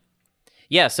 Right.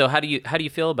 Yeah. So how do you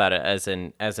feel about it as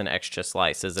an extra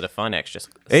slice? Is it a fun extra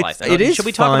slice? It is. Should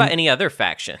we talk about any other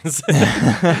factions?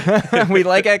 We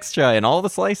like extra in all the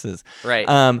slices,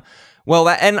 right? Well,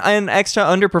 and extra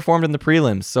underperformed in the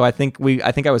prelims, so I think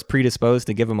I was predisposed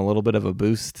to give him a little bit of a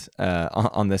boost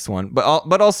on this one.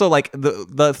 But also like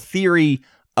the theory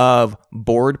of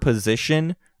board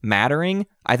position mattering,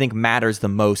 I think matters the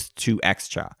most to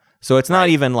extra. So it's not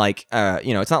even like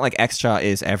it's not like extra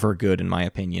is ever good in my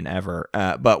opinion ever.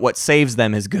 But what saves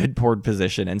them is good board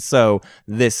position, and so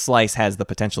this slice has the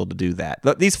potential to do that.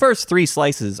 These first 3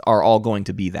 slices are all going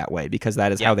to be that way because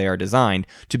that is how they are designed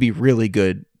to be really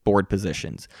good board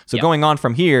positions. So going on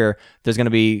from here, there's going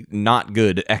to be not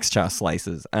good extra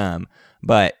slices.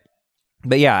 But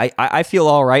yeah, I feel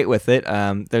all right with it.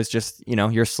 There's just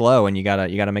you're slow and you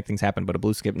gotta make things happen. But a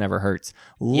blue skip never hurts.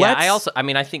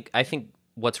 I think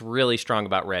what's really strong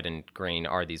about red and green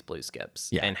are these blue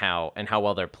skips and how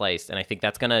well they're placed. And I think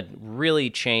that's going to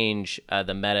really change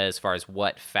the meta as far as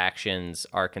what factions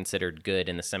are considered good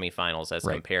in the semifinals as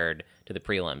compared to the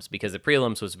prelims, because the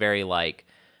prelims was very like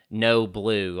no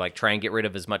blue, like try and get rid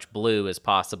of as much blue as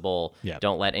possible. Yep.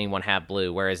 Don't let anyone have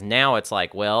blue. Whereas now it's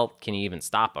like, well, can you even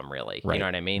stop them really? Right. You know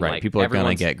what I mean? Right. Like people are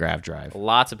going to get Grav Drive.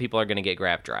 Lots of people are going to get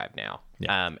Grav Drive now,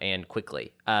 and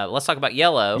quickly. Let's talk about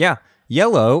yellow. Yeah.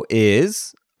 Yellow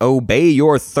is Obey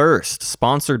Your Thirst,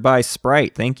 sponsored by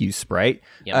Sprite. Thank you, Sprite.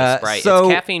 Yummy Sprite. It's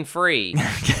caffeine free.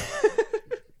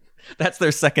 That's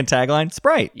their second tagline.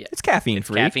 Sprite. Yeah. It's caffeine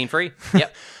free. Caffeine free.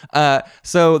 Yep.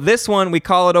 So this one, we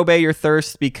call it Obey Your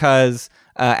Thirst because,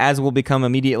 as will become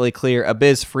immediately clear,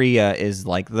 Abyss Freya is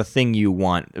like the thing you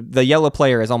want. The yellow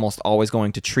player is almost always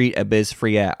going to treat Abyss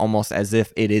Freya almost as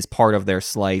if it is part of their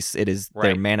slice. It is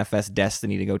their manifest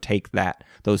destiny to go take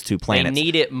those 2 planets. They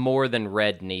need it more than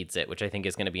red needs it, which I think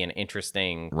is going to be an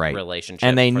interesting relationship.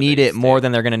 And they need it more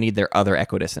than they're going to need their other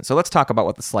equidistant. So let's talk about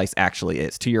what the slice actually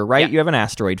is. To your right, you have an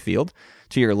asteroid field.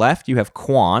 To your left, you have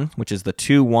Quan, which is the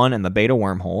 2-1 and the beta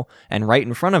wormhole. And right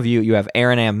in front of you, you have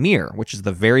Aranam Mir, which is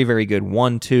the very, very good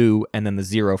 1-2 and then the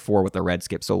 0-4 with the red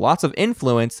skip. So lots of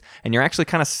influence, and you're actually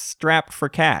kind of strapped for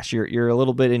cash. You're a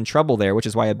little bit in trouble there, which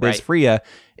is why Abyss Freya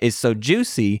is so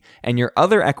juicy. And your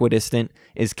other equidistant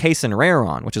is Kaysen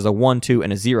Raron, which is a 1-2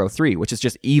 and a 0-3, which is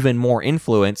just even more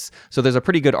influence. So there's a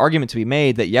pretty good argument to be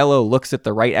made that yellow looks at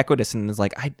the right equidistant and is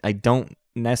like, I don't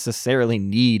necessarily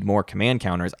need more command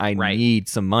counters. I need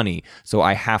some money, so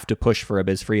I have to push for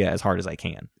Abyss Freya as hard as I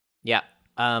can. Yeah.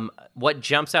 What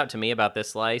jumps out to me about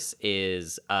this slice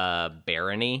is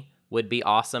Barony would be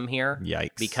awesome here.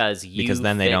 Yikes. Because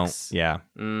then they don't. Yeah.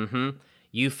 Mm-hmm.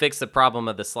 You fix the problem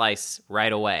of the slice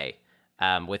right away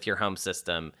with your home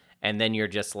system, and then you're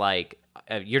just like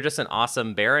you're just an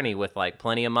awesome barony with like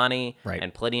plenty of money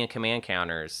and plenty of command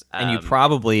counters. And you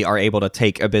probably are able to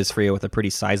take Abyss Freya with a pretty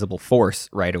sizable force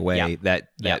right away that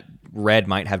red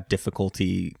might have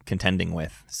difficulty contending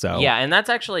with. So yeah, and that's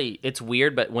actually, it's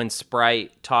weird, but when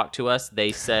Sprite talked to us,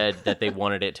 they said that they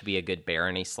wanted it to be a good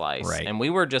barony slice. Right. And we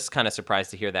were just kind of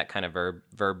surprised to hear that kind of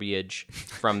verbiage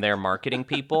from their marketing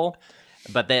people.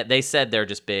 But they said they're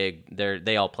just big.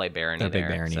 They all play barony. They're big there,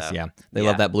 baronies, so. yeah. They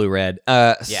love that blue-red.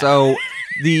 So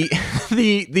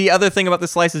the other thing about the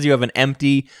slice is you have an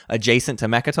empty adjacent to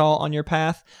Mechatol on your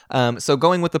path. So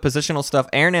going with the positional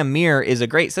stuff, Aranam Mir is a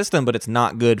great system, but it's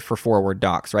not good for forward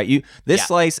docks, right? This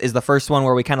slice is the first one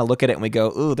where we kind of look at it and we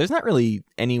go, ooh, there's not really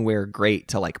anywhere great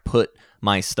to like put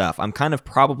my stuff. I'm kind of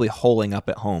probably holing up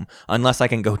at home unless I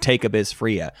can go take Abyss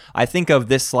Freya. I think of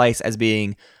this slice as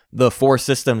being the 4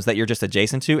 systems that you're just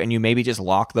adjacent to, and you maybe just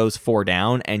lock those 4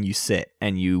 down and you sit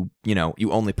and you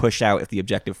only push out if the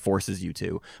objective forces you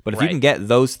to. But if you can get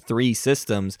those 3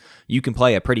 systems, you can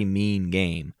play a pretty mean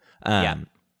game.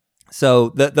 So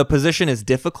the position is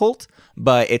difficult,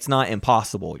 but it's not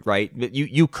impossible, right?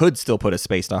 You could still put a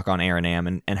space dock on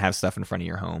Aranam and have stuff in front of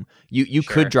your home. You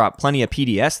could drop plenty of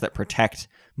PDS that protect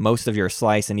most of your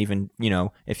slice, and even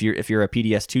if you're a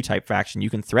PDS 2 type faction, you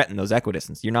can threaten those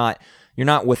equidistants. You're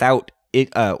not without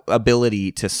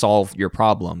ability to solve your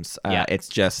problems. It's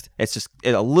just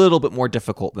a little bit more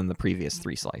difficult than the previous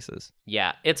 3 slices.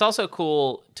 Yeah, it's also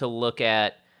cool to look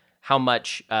at how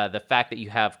much the fact that you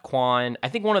have Quan. I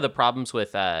think one of the problems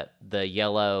with the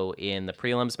yellow in the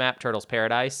prelims map, Turtles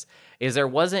Paradise, is there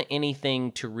wasn't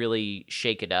anything to really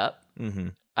shake it up. Mm-hmm.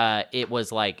 it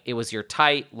was your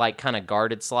tight, like kind of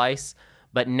guarded slice.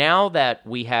 But now that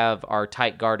we have our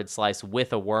tight guarded slice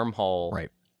with a wormhole, right,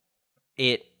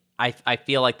 I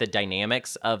feel like the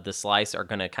dynamics of the slice are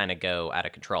going to kind of go out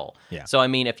of control. Yeah. So I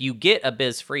mean, if you get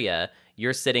Abyss Fria,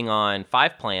 you're sitting on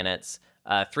 5 planets.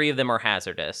 3 of them are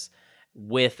hazardous.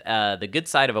 With the good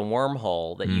side of a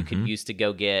wormhole that you could use to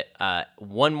go get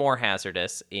 1 more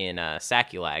hazardous in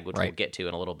Saculag, which we'll get to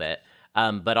in a little bit.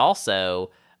 But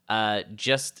also,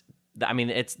 it's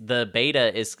the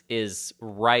beta is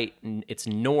right. It's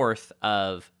north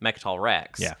of Mechatol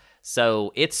Rex. Yeah.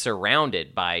 So it's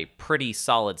surrounded by pretty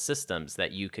solid systems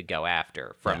that you could go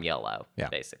after from yellow,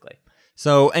 basically.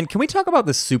 So, and can we talk about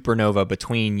the supernova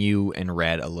between you and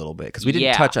red a little bit? Because we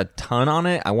didn't touch a ton on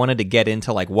it. I wanted to get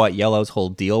into like what yellow's whole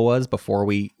deal was before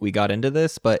we got into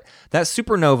this. But that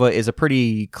supernova is a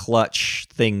pretty clutch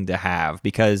thing to have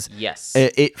because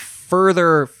it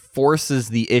further forces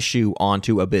the issue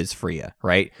onto Abyss Fria,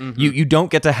 right? You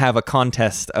don't get to have a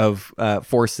contest of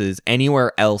forces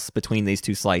anywhere else between these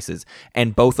 2 slices,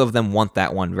 and both of them want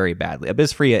that one very badly.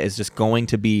 Abyss Fria is just going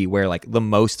to be where like the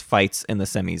most fights in the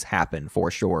semis happen for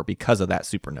sure because of that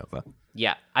supernova.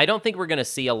 Yeah, I don't think we're going to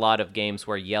see a lot of games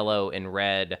where yellow and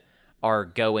red are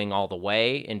going all the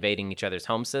way, invading each other's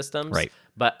home systems. Right.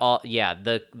 But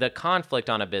the conflict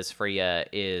on Abyss Fria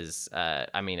is,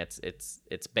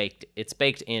 it's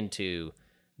baked into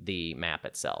the map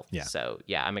itself. Yeah. So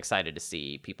I'm excited to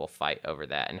see people fight over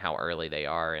that and how early they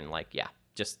are, and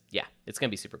it's gonna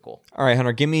be super cool. All right,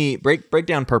 Hunter, break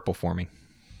down purple for me.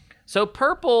 So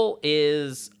purple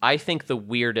is, I think, the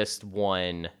weirdest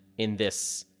one in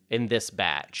this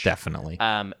batch. Definitely.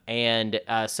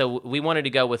 So we wanted to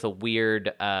go with a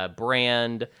weird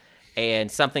brand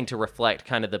and something to reflect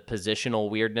kind of the positional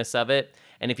weirdness of it.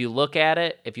 And if you look at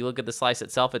the slice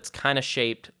itself, it's kind of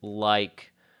shaped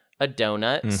like a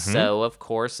donut. So, of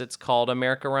course, it's called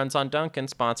America Runs on Dunkin',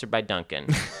 sponsored by Dunkin'.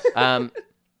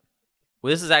 Well,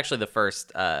 this is actually the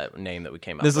first name that we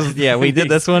came up with. We did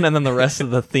this one, and then the rest of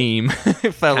the theme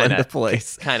fell into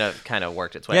place. Kind of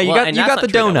worked its way. Yeah, you got the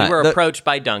donut. We were approached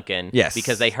by Dunkin',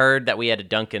 because they heard that we had a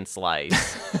Dunkin'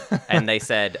 slice, and they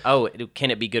said, "Oh, can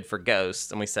it be good for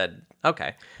ghosts?" And we said,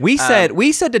 "Okay." We said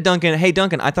to Dunkin', "Hey,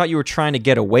 Dunkin', I thought you were trying to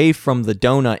get away from the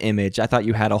donut image. I thought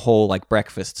you had a whole like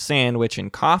breakfast sandwich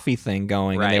and coffee thing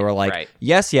going." And they were like,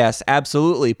 "Yes,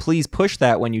 absolutely. Please push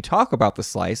that when you talk about the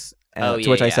slice." To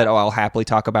which I said, "Oh, I'll happily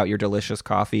talk about your delicious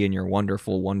coffee and your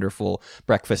wonderful, wonderful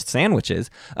breakfast sandwiches."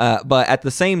 But at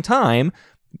the same time,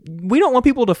 we don't want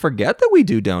people to forget that we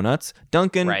do donuts.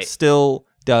 Dunkin' still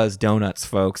does donuts,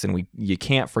 folks, and you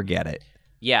can't forget it.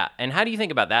 Yeah, and how do you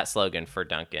think about that slogan for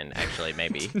Dunkin', actually,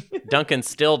 maybe? Dunkin'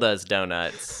 still does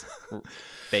donuts,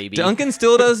 baby. Dunkin'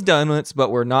 still does donuts,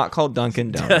 but we're not called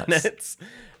Dunkin' Donuts.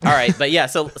 All right, but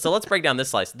so let's break down this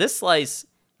slice. This slice...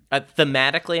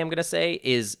 thematically, I'm going to say,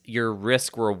 is your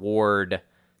risk-reward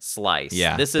slice.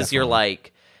 Yeah, this is definitely. your,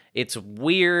 like, it's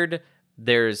weird.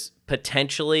 There's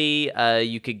potentially,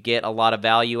 you could get a lot of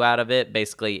value out of it,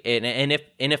 basically. And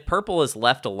if purple is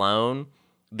left alone,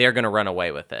 they're going to run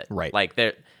away with it. Right.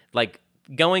 Like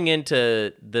going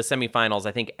into the semifinals,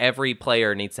 I think every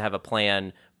player needs to have a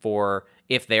plan for,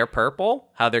 if they're purple,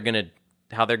 how they're going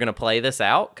to play this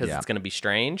out, because it's going to be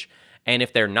strange. And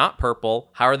if they're not purple,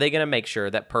 how are they going to make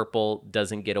sure that purple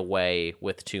doesn't get away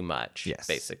with too much,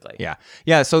 basically?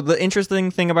 Yeah, so the interesting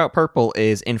thing about purple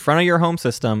is in front of your home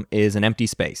system is an empty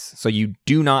space. So you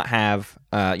do not have,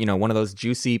 one of those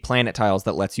juicy planet tiles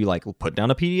that lets you, like, put down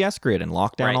a PDS grid and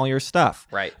lock down all your stuff.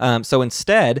 Right. So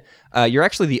instead, you're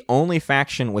actually the only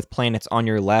faction with planets on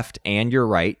your left and your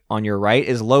right. On your right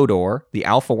is Lodor, the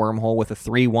alpha wormhole with a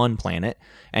 3-1 planet.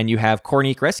 And you have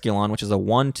Kornik Resculon, which is a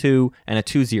 1-2 and a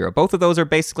 2-0. Both of those are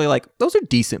basically those are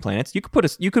decent planets. You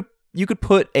could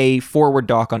put a forward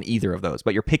dock on either of those,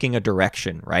 but you're picking a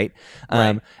direction, right?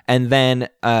 And then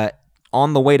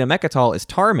on the way to Mechatol is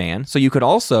Tarman, so you could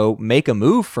also make a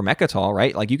move for Mechatol,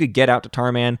 right? Like you could get out to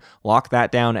Tarman, lock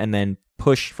that down, and then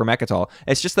push for Mechatol.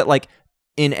 It's just that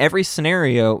in every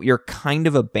scenario, you're kind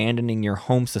of abandoning your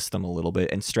home system a little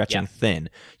bit and stretching thin.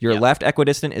 Your left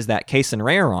equidistant is that Cason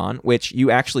Raeron, which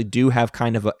you actually do have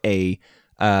kind of a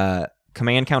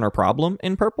command counter problem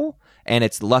in purple. And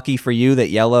it's lucky for you that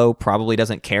yellow probably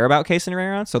doesn't care about Cason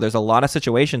Raeron. So there's a lot of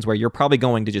situations where you're probably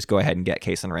going to just go ahead and get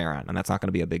Cason Raeron, and that's not going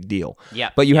to be a big deal.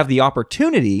 Yeah. But you have the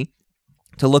opportunity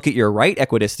to look at your right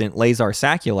equidistant, Lazar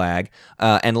Saculag,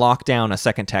 and lock down a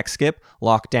second tech skip,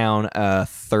 lock down a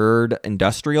third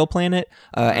industrial planet,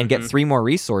 and get 3 more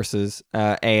resources.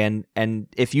 And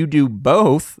if you do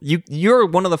both, you're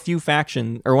one of the few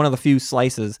one of the few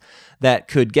slices that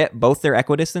could get both their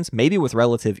equidistance, maybe with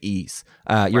relative ease.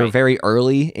 You're very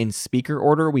early in speaker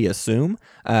order, we assume,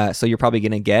 so you're probably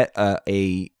going to get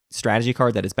a strategy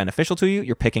card that is beneficial to you.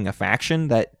 You're picking a faction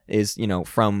that is,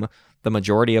 from the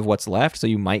majority of what's left, so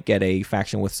you might get a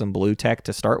faction with some blue tech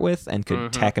to start with and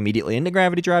could tech immediately into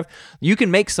Gravity Drive. You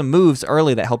can make some moves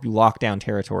early that help you lock down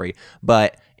territory,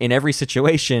 but in every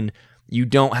situation, you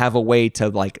don't have a way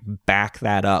to back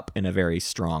that up in a very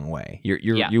strong way.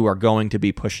 You are going to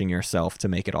be pushing yourself to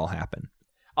make it all happen.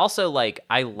 Also,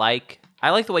 I like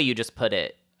the way you just put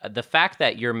it. The fact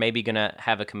that you're maybe gonna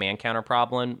have a command counter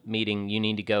problem, meaning you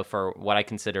need to go for what I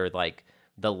consider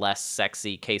the less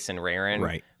sexy Case and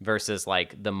Raren versus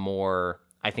the more,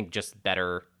 I think, just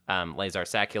better Lazar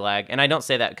Saculag. And I don't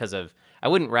say that because I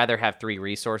wouldn't rather have 3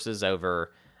 resources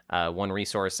over 1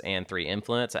 resource and 3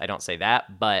 influence. I don't say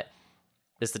that, but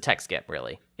it's the tech skip,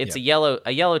 really. It's a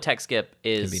yellow tech skip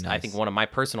is, nice. I think, one of my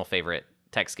personal favorite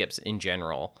tech skips in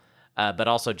general. But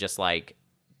also just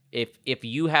if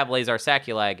you have Lazar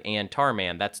Saculag and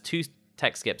Tarman, that's 2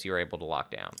 tech skips you're able to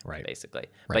lock down, basically.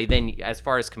 But then as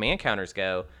far as command counters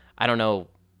go, I don't know.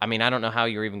 I mean, I don't know how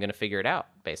you're even going to figure it out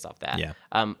based off that.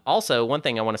 Yeah. Also, one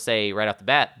thing I want to say right off the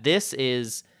bat, this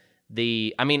is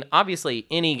obviously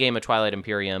any game of Twilight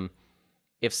Imperium,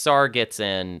 if SAR gets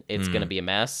in, it's going to be a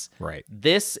mess. Right.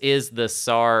 This is the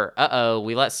SAR.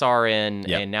 We let SAR in,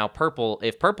 and now purple.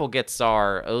 If purple gets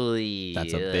SAR,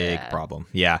 that's a big problem.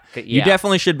 Yeah. You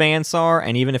definitely should ban SAR,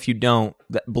 and even if you don't,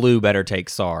 blue better take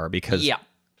SAR because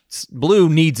blue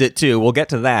needs it too. We'll get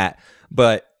to that,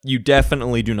 but you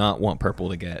definitely do not want purple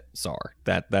to get SAR.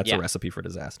 That's a recipe for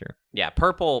disaster. Yeah,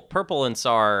 purple and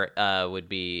SAR would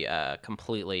be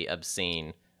completely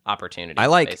obscene opportunity. I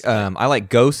like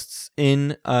ghosts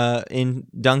in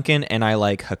Duncan, and I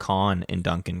like Hakan in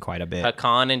Duncan quite a bit.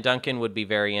 Hakan in Duncan would be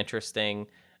very interesting.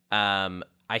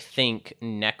 I think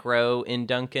Necro in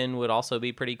Duncan would also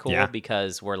be pretty cool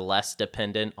because we're less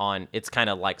dependent on, it's kind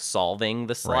of like solving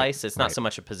the slice. It's not so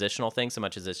much a positional thing so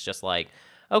much as it's just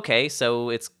okay, so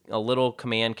it's a little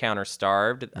command counter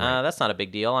starved. That's not a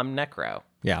big deal. I'm Necro.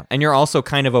 Yeah, and you're also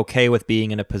kind of okay with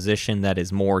being in a position that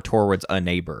is more towards a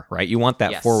neighbor, right? You want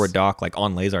that forward dock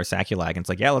on Lazar Saculag, and it's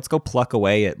let's go pluck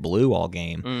away at blue all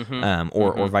game,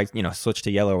 or vice, switch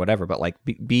to yellow or whatever. But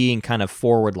being kind of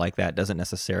forward like that doesn't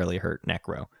necessarily hurt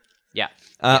Necro. Yeah.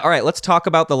 All right, let's talk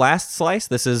about the last slice.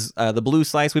 This is the blue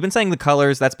slice. We've been saying the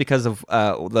colors. That's because of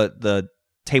the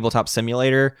tabletop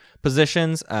simulator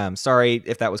positions. Sorry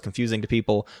if that was confusing to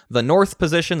people. The north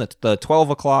position, the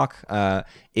 12 o'clock,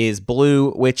 is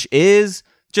blue, which is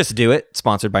Just Do It,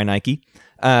 sponsored by Nike.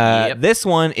 This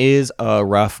one is a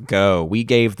rough go. We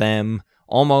gave them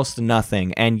almost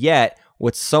nothing, and yet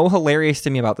what's so hilarious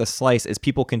to me about this slice is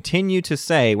people continue to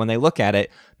say when they look at it,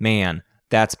 man,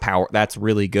 that's power. That's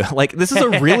really good. This is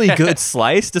a really good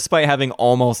slice despite having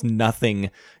almost nothing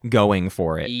going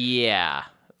for it. Yeah.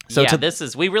 So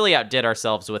we really outdid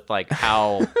ourselves with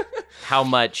how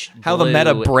much how the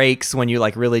meta breaks when you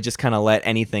really just kind of let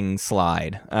anything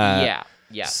slide. Yeah.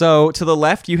 So to the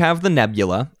left you have the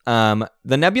Nebula.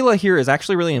 The Nebula here is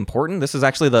actually really important. This is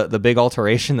actually the big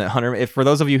alteration that Hunter. For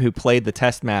those of you who played the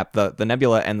test map, the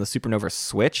Nebula and the Supernova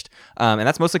switched, and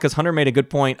that's mostly because Hunter made a good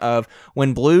point of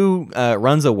when Blue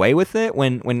runs away with it.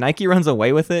 When Nike runs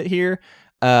away with it here.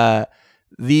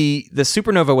 The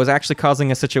Supernova was actually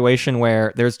causing a situation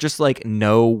where there's just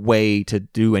no way to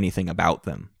do anything about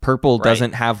them. Purple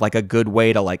doesn't have a good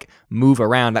way to move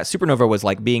around. That Supernova was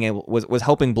was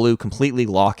helping Blue completely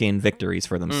lock in victories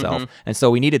for themselves. And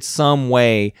so we needed some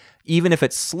way, even if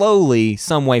it's slowly,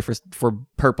 some way for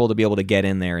Purple to be able to get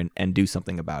in there and do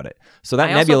something about it. So that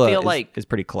Nebula is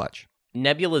pretty clutch.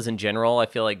 Nebulas in general, I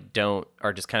feel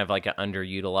are just kind of an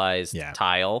underutilized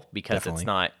tile because it's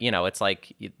not, it's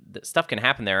stuff can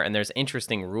happen there, and there's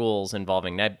interesting rules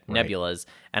involving nebulas,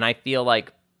 and I feel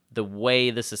the way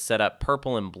this is set up,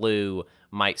 purple and blue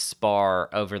might spar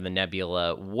over the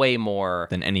nebula way more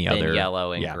than any other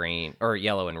yellow and green, or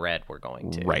yellow and red we're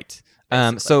going to. Right.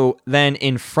 So then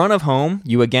in front of home,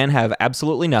 you again have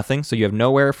absolutely nothing. So you have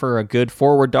nowhere for a good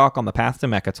forward dock on the path to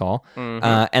Mechatol.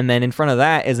 And then in front of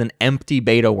that is an empty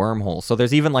beta wormhole. So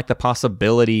there's even the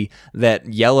possibility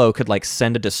that yellow could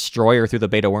send a destroyer through the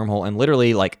beta wormhole and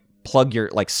literally plug your,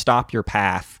 stop your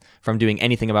path from doing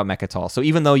anything about Mechatol. So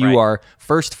even though you are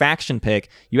first faction pick,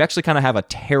 you actually kind of have a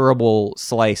terrible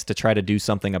slice to try to do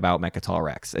something about Mechatol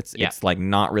Rex. It's like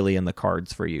not really in the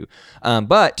cards for you.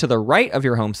 But to the right of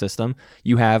your home system,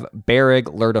 you have Bereg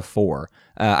Lurda 4.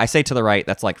 I say to the right,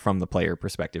 that's like from the player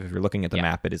perspective. If you're looking at the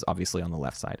map, it is obviously on the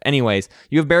left side. Anyways,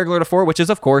 you have Bereg Lurda 4, which is,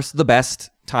 of course, the best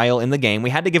tile in the game. We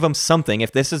had to give them something.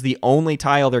 If this is the only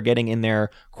tile they're getting in their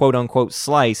quote-unquote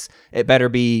slice, it better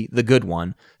be the good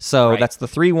one. So that's the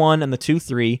 3-1 and the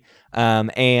 2-3.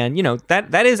 And, you know,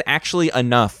 that is actually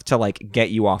enough to, like,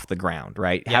 get you off the ground,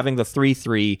 right? Yep. Having the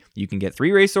 3-3, you can get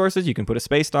 3 resources, you can put a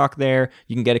space dock there,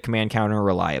 you can get a command counter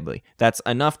reliably. That's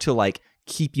enough to, like,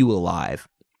 keep you alive.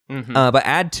 Mm-hmm. But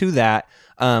add to that,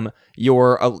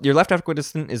 your left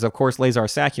equidistant is of course Lazar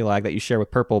Saculag that you share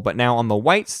with purple. But now on the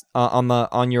whites,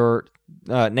 on your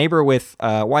neighbor with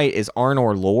white is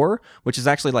Arnor Lore, which is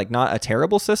actually like not a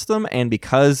terrible system. And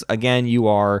because again you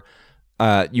are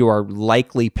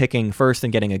likely picking first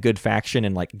and getting a good faction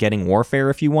and like getting warfare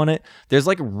if you want it, there's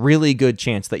like really good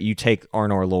chance that you take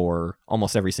Arnor Lore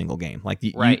almost every single game. Like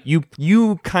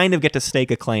you kind of get to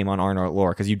stake a claim on Arnor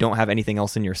Lore because you don't have anything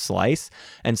else in your slice,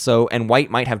 and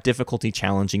white might have difficulty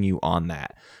challenging you on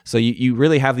that. So you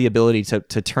really have the ability to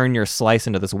turn your slice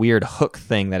into this weird hook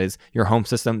thing that is your home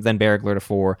system, then Bereg Lurda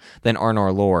 4, then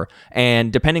Arnor Lore.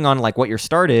 And depending on like what your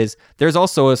start is, there's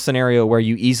also a scenario where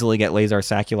you easily get Lazar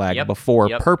Saculag before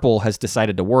purple has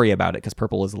decided to worry about it, because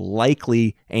purple is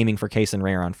likely aiming for Case and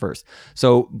Rare on first.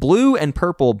 So blue and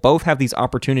purple both have these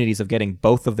opportunities of getting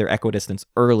both of their equidistance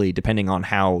early, depending on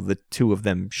how the two of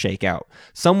them shake out.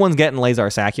 Someone's getting Lazar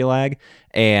Saculag,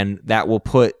 and that will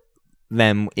put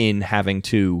them in having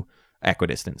 2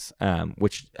 equidistance,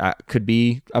 which could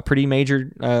be a pretty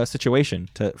major situation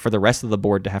for the rest of the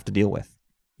board to have to deal with.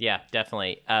 Yeah,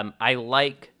 definitely. I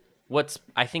like what's,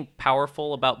 I think,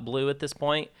 powerful about blue at this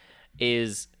point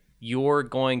is you're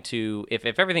going to, if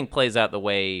everything plays out the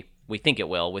way we think it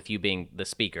will, with you being the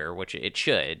speaker, which it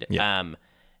should,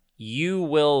 you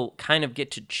will kind of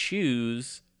get to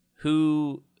choose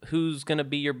who's going to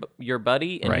be your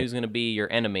buddy and who's going to be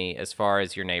your enemy as far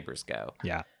as your neighbors go.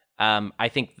 Yeah. I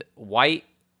think white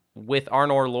with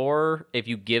Arnor Lore, if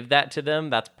you give that to them,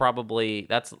 that's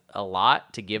a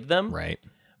lot to give them. Right.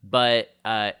 But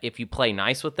if you play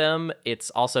nice with them,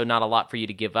 it's also not a lot for you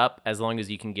to give up as long as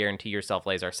you can guarantee yourself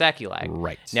Lazar Saculag.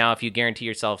 Right. Now, if you guarantee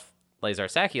yourself Lazar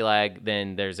Saculag,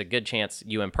 then there's a good chance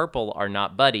you and purple are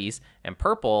not buddies, and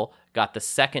purple got the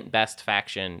second best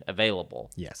faction available.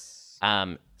 Yes.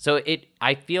 So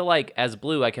I feel like as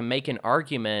blue, I can make an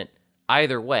argument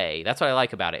either way. That's what I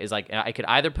like about it, is like I could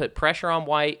either put pressure on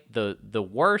white, the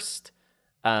worst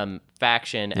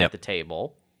faction at the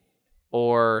table,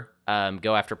 or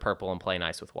go after purple and play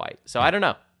nice with white. So I don't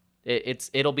know.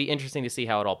 It'll be interesting to see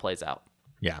how it all plays out.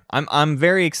 Yeah, I'm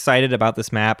very excited about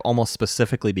this map, almost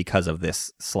specifically because of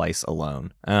this slice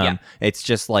alone. It's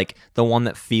just like the one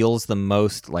that feels the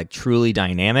most like truly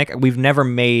dynamic. We've never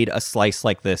made a slice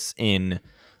like this in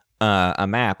a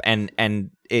map,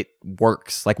 and it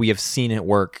works. Like we have seen it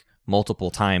work multiple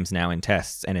times now in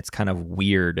tests, and it's kind of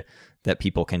weird that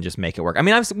people can just make it work. I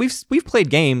mean, we've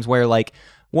played games where like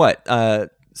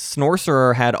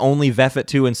Snorcerer had only Vefet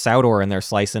 2 and Saudor in their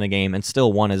slice in a game and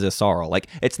still won as Isarl. Like,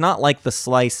 it's not like the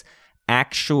slice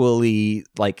actually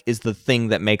like is the thing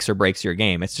that makes or breaks your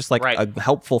game. It's just like a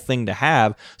helpful thing to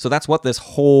have. So that's what this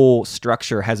whole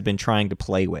structure has been trying to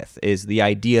play with, is the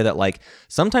idea that like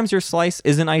sometimes your slice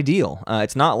isn't ideal.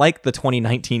 It's not like the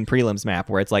 2019 prelims map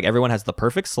where it's like everyone has the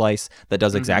perfect slice that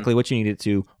does exactly what you need it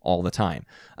to all the time.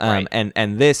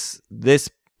 And this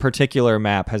particular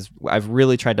map I've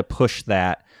really tried to push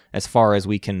that as far as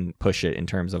we can push it in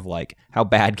terms of like how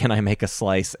bad can I make a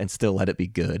slice and still let it be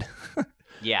good.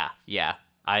 Yeah.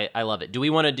 I love it.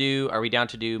 Are we down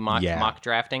to do mock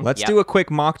drafting? Let's do a quick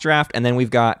mock draft, and then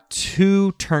we've got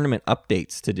 2 tournament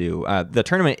updates to do. The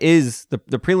tournament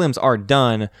the prelims are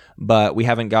done, but we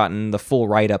haven't gotten the full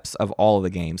write-ups of all of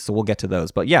the games, so we'll get to those.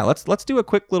 But yeah, let's do a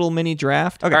quick little mini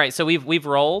draft. Okay. All right, so we've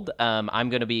rolled. I'm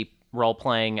going to be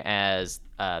role-playing as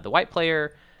the white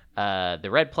player, the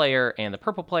red player, and the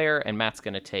purple player, and Matt's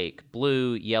going to take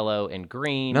blue, yellow, and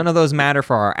green. None of those matter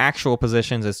for our actual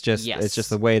positions. It's just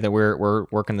the way that we're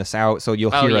working this out. So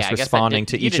you'll hear us responding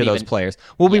to each of those players.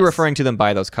 We'll be referring to them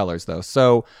by those colors, though.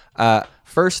 So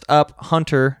first up,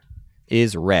 Hunter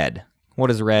is red. What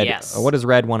does red? What does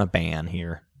red want to ban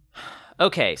here?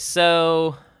 Okay,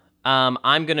 so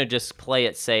I'm going to just play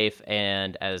it safe,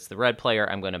 and as the red player,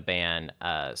 I'm going to ban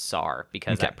Sar,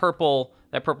 because that purple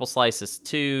slice is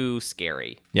too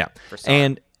scary. Yeah. For Sar.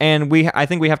 And I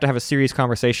think we have to have a serious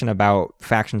conversation about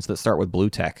factions that start with blue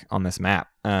tech on this map.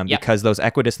 because those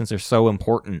equidistants are so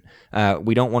important.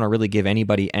 We don't want to really give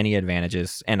anybody any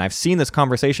advantages. And I've seen this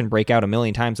conversation break out a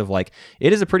million times of like,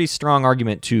 it is a pretty strong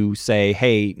argument to say,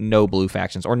 hey, no blue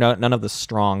factions or none of the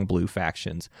strong blue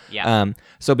factions. Yeah.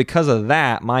 So because of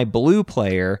that, my blue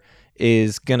player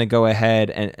is going to go ahead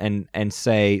and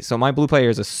say, so my blue player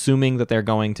is assuming that they're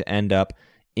going to end up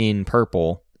in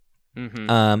purple.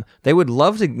 Mm-hmm. They would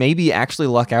love to maybe actually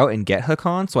luck out and get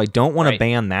Hakan, so I don't want to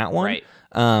ban that one.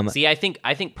 Right. See, I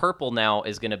think purple now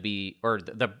is going to be, or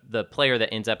the player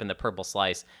that ends up in the purple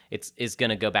slice, is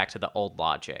going to go back to the old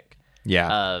logic.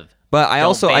 Yeah. But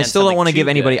I still don't want to give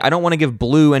anybody. I don't want to give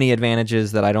blue any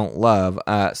advantages that I don't love.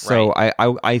 So right.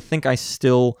 I think I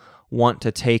still want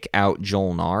to take out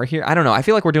Jol-Nar here. I don't know. I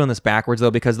feel like we're doing this backwards though,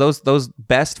 because those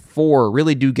best 4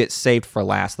 really do get saved for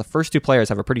last. The first 2 players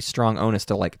have a pretty strong onus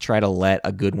to like try to let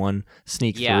a good one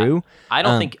sneak through. I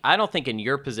don't think in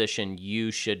your position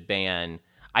you should ban.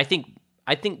 I think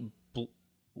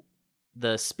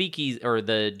the speakeasy or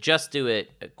the Just Do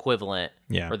It equivalent,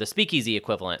 or the speakeasy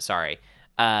equivalent. Sorry.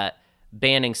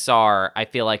 Banning SAR, I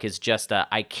feel like is just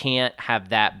I can't have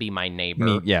that be my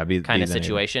neighbor kind of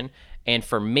situation. Neighbor. And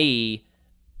for me,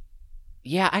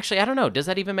 actually, I don't know. Does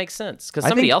that even make sense? Because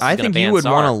somebody else is going to ban SAR. I think you would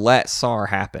want to let SAR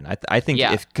happen. I think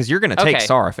because you're going to take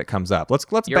SAR if it comes up. Let's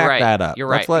back that up. You're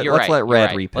right. Let's let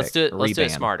Red repick. Let's do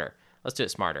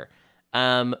it smarter.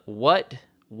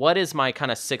 What is my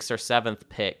kind of 6th or 7th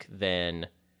pick then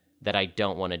that I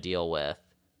don't want to deal with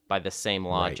by the same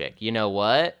logic? Right. You know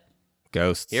what?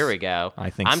 Ghosts. Here we go.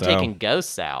 I'm taking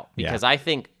ghosts out because I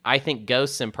think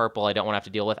ghosts in purple I don't want to have to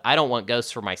deal with. I don't want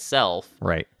ghosts for myself.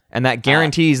 Right. And that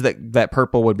guarantees that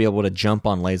purple would be able to jump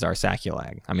on Lazar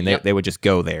Saculag. I mean, they would just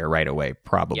go there right away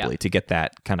probably to get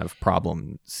that kind of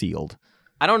problem sealed.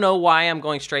 I don't know why I'm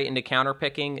going straight into counter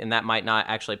picking, and that might not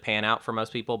actually pan out for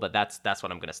most people, but that's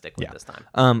what I'm going to stick with this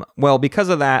time. Well, because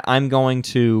of that, I'm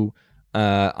gonna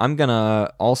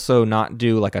also not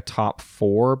do like a top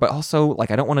 4, but also like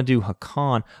I don't want to do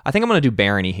Hakan. I think I'm gonna do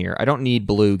Barony here. I don't need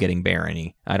blue getting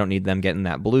Barony. I don't need them getting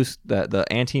that blue, the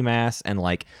anti-mass, and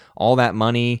like all that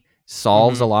money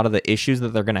solves a lot of the issues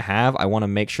that they're gonna have. I want to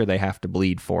make sure they have to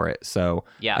bleed for it. So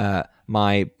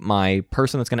my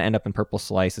person that's gonna end up in purple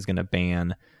slice is gonna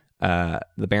ban the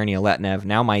Barony Aletnev.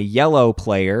 Now my yellow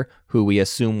player, who we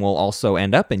assume will also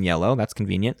end up in yellow, that's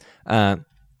convenient.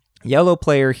 Yellow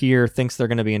player here thinks they're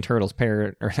going to be in Turtles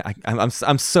Pair. I'm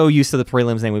so used to the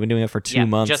prelims name. We've been doing it for 2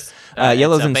 months.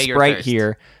 Yellow's in Sprite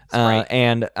here,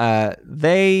 and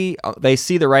they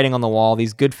see the writing on the wall.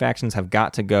 These good factions have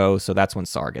got to go, so that's when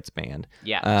SAR gets banned.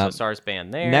 So SAR's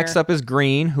banned there. Next up is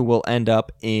Green, who will end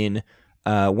up in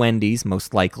Wendy's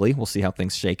most likely. We'll see how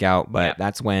things shake out, but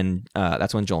that's when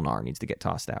Jol-Nar needs to get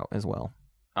tossed out as well.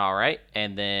 All right,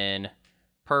 and then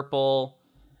purple.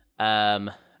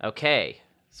 Okay.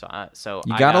 So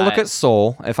you gotta look at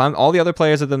Soul. If all the other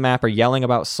players of the map are yelling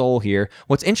about Soul here,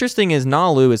 what's interesting is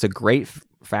Naalu is a great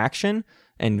faction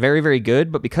and very, very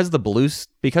good, but because the blue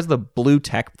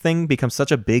tech thing becomes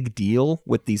such a big deal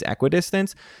with these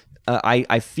equidistants,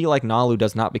 I feel like Naalu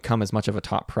does not become as much of a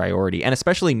top priority, and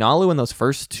especially Naalu in those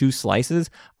first 2 slices,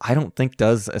 I don't think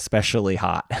does especially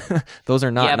hot. Those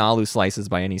are not Naalu slices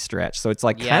by any stretch, so it's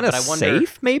like kind of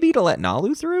safe maybe to let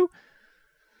Naalu through.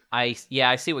 I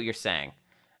see what you're saying.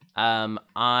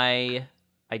 I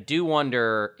do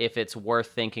wonder if it's worth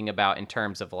thinking about in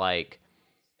terms of like,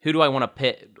 who do I want to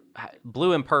pit?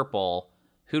 Blue and purple.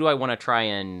 Who do I want to try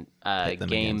and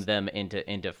game them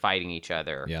into fighting each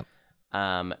other? Yep.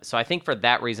 So I think for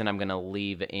that reason, I'm going to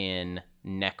leave in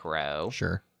Necro.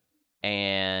 Sure.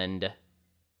 And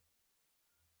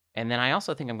then I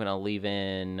also think I'm going to leave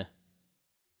in.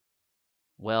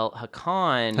 Well,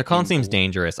 Hakan. Hakan seems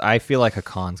dangerous. I feel like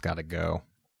Hakan's got to go.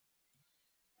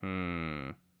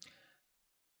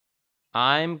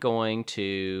 I'm going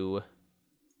to.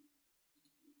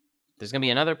 There's going to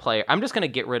be another player. I'm just going to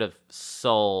get rid of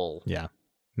Soul. Yeah.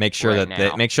 Make sure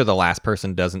make sure the last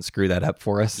person doesn't screw that up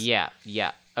for us. Yeah.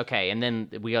 Okay, and then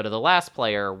we go to the last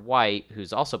player, White,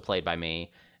 who's also played by me,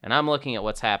 and I'm looking at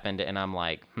what's happened, and I'm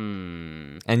like,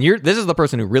 And this is the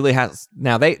person who really has.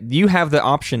 Now you have the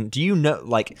option. Do you know?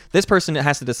 Like, this person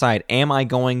has to decide: am I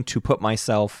going to put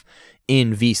myself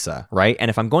in Visa, right? And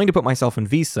if I'm going to put myself in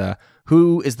Visa,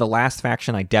 who is the last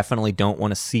faction I definitely don't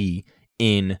want to see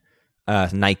in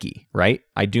Nike, right?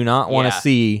 I do not want to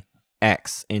see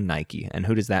X in Nike. And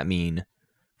who does that mean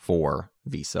for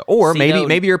Visa? Or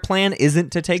maybe your plan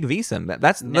isn't to take Visa.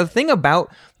 That's the thing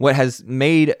about what has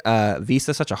made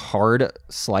Visa such a hard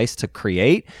slice to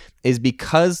create, is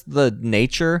because the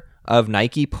nature of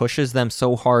Nike pushes them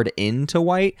so hard into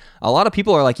white, a lot of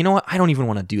people are like, you know what, I don't even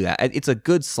want to do that. It's a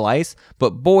good slice,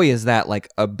 but boy, is that like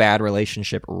a bad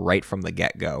relationship right from the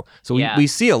get-go. So we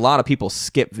see a lot of people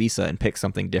skip Visa and pick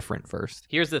something different first.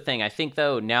 Here's the thing. I think,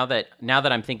 though, now that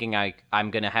I'm thinking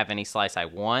I'm going to have any slice I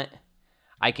want,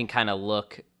 I can kind of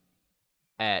look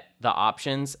at the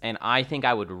options, and I think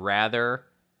I would rather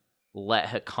let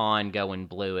Hakan go in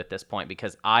blue at this point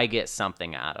because I get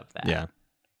something out of that. Yeah.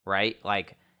 Right?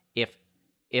 Like,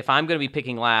 if I'm going to be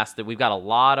picking last, that we've got a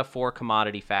lot of 4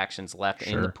 commodity factions left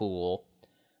in the pool.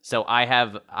 So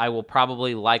I will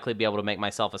probably likely be able to make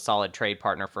myself a solid trade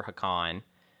partner for Hakan.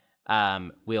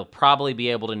 We'll probably be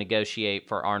able to negotiate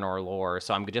for Arnor Lore.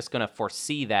 So I'm just going to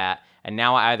foresee that. And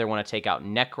now I either want to take out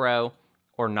Necro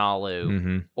or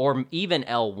Naalu or even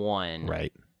L1.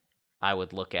 Right. I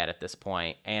would look at this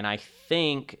point, and I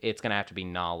think it's going to have to be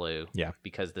Naalu. Yeah,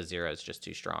 because the 0 is just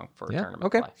too strong for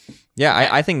tournament play. Yeah,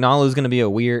 I think Naalu is going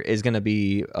to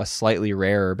be a slightly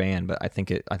rarer band, but I think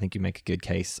you make a good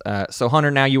case. So Hunter,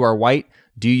 now you are white.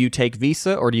 Do you take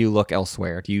Visa or do you look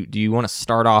elsewhere? Do you want to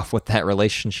start off with that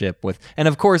relationship with? And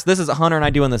of course, this is Hunter and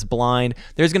I doing this blind.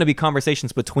 There's going to be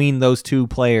conversations between those two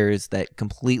players that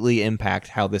completely impact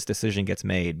how this decision gets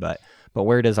made. But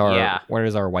where does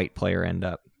our white player end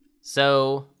up?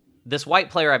 So this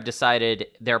white player, I've decided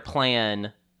their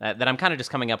plan that I'm kind of just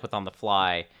coming up with on the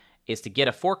fly is to get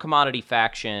a 4 commodity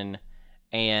faction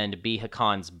and be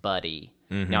Hakan's buddy.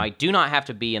 Now, I do not have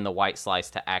to be in the white slice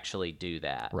to actually do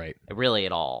that. Right. Really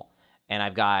at all. And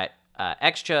I've got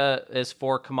Extra as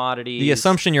 4 commodities. The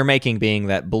assumption you're making being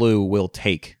that blue will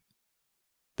take,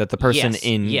 that the person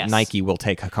Nike will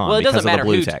take Hakan well, it because doesn't matter of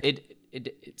the blue who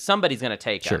tech. Somebody's going to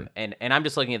take him. And I'm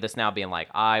just looking at this now being like,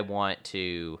 I want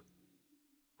to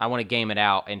game it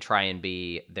out and try and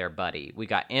be their buddy. We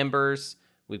got Embers,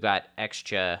 we've got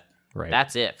Extra. Right.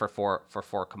 That's it for 4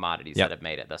 commodities that have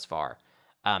made it thus far.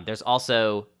 There's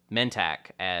also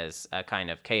Mentak as a kind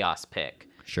of chaos pick.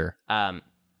 Sure.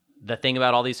 The thing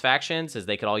about all these factions is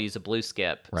they could all use a blue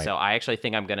skip. Right. So I actually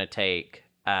think I'm going to take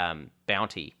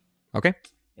Bounty. Okay.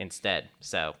 Instead.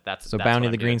 So that's Bounty,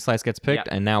 the green slice gets picked,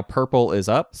 and now purple is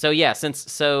up. So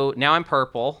so now I'm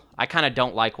purple. I kind of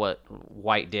don't like what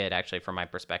white did, actually, from my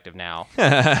perspective now.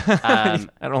 I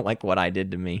don't like what I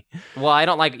did to me. Well, I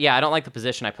don't like the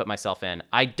position I put myself in.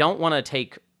 I don't want to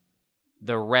take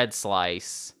the red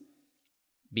slice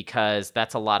because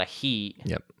that's a lot of heat.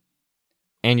 Yep.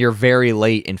 And you're very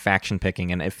late in faction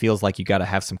picking, and it feels like you got to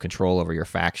have some control over your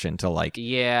faction to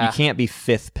you can't be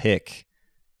 5th pick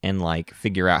and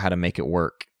figure out how to make it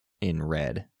work in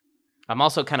red. I'm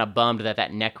also kind of bummed that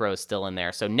Necro is still in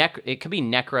there. So it could be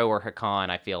Necro or Hakan,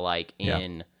 I feel like,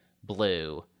 in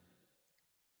blue.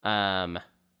 But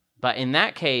in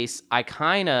that case, I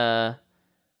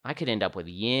could end up with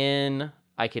Yin.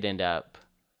 I could end up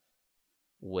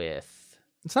with...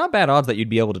 It's not bad odds that you'd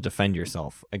be able to defend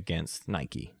yourself against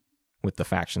Nike with the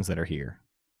factions that are here.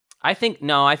 I think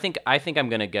I'm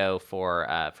gonna go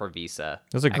for Visa.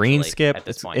 There's a green skip. At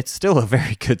this point. It's still a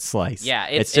very good slice. Yeah,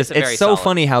 it's so solid.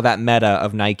 Funny how that meta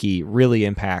of Nike really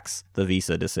impacts the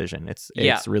Visa decision.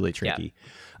 It's really tricky.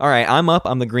 Yeah. All right, I'm up.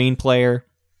 I'm the green player.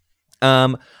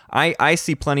 I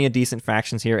see plenty of decent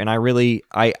factions here, and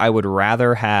I would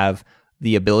rather have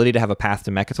the ability to have a path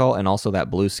to Mechatol and also that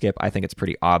blue skip. I think it's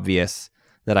pretty obvious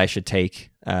that I should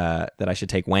take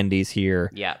Wendy's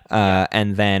here. Yeah.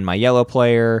 And then my yellow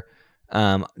player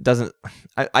doesn't.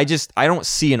 I don't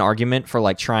see an argument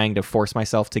for trying to force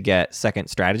myself to get second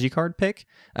strategy card pick.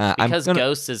 Because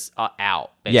Ghost is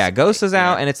out. Basically. Yeah, Ghost is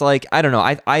out, and it's I don't know.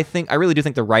 I really do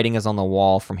think the writing is on the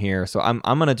wall from here. So I'm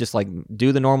gonna just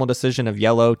do the normal decision of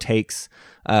yellow takes.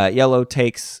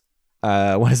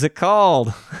 What is it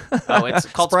called? Oh, it's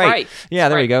called Sprite. Yeah,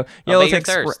 there you go. Yellow takes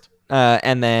thirst.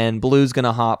 And then blue's going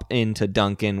to hop into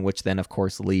Duncan, which then, of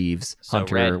course, leaves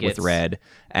Hunter with red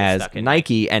as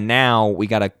Nike. And now we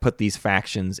got to put these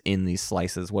factions in these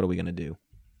slices. What are we going to do?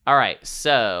 All right,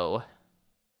 so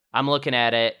I'm looking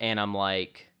at it, and I'm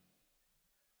like...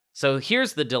 So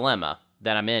here's the dilemma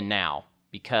that I'm in now,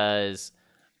 because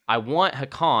I want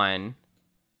Hakan,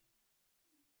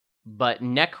 but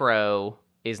Necro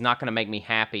is not going to make me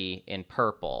happy in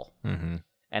purple. Mm-hmm.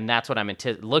 And that's what I'm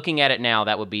looking at it now.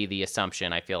 That would be the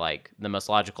assumption. I feel like the most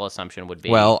logical assumption would be.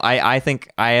 Well, I think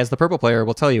as the purple player,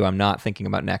 will tell you I'm not thinking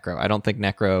about Necro. I don't think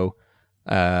Necro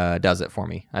does it for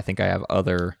me. I think I have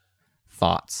other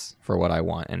thoughts for what I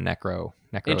want, and Necro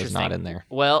is not in there.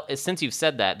 Well, since you've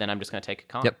said that, then I'm just going to take a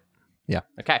con. Yep. Yeah.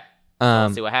 Okay.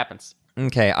 Let's see what happens.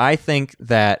 Okay. I think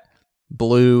that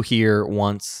blue here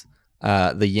wants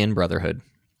the Yin Brotherhood.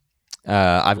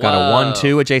 I've got a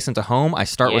 1-2 adjacent to home. I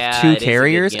start with 2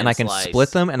 carriers, and I can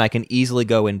split them, and I can easily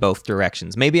go in both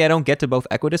directions. Maybe I don't get to both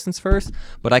equidistance first,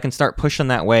 but I can start pushing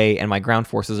that way, and my ground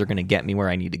forces are going to get me where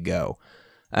I need to go.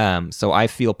 So I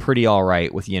feel pretty all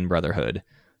right with Yin Brotherhood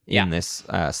in this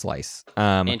slice.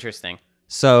 Interesting.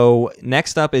 So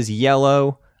next up is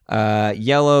Yellow.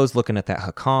 Yellow's looking at that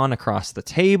Hakan across the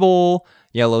table.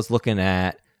 Yellow's looking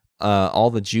at all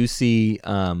the juicy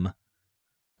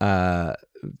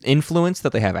influence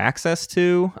that they have access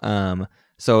to.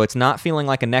 So it's not feeling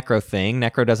like a Necro thing.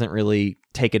 Necro doesn't really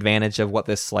take advantage of what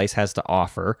this slice has to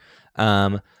offer.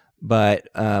 But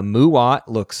Muat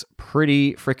looks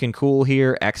pretty freaking cool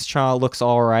here. Xcha looks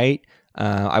all right.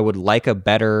 I would like a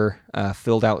better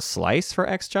filled out slice for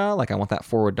Xcha. Like I want that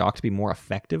forward dock to be more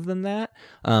effective than that.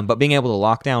 But being able to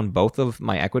lock down both of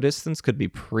my equidistance could be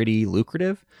pretty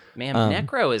lucrative. Man,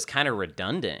 Necro is kind of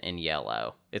redundant in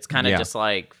Yellow. It's kind of just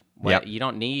like, you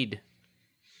don't need...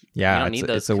 Yeah, you don't need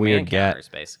those it's a weird counters,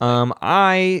 get. Basically.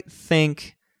 I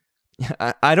think...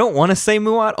 I don't want to say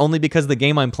Muat only because the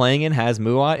game I'm playing in has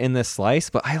Muat in this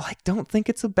slice, but I don't think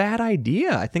it's a bad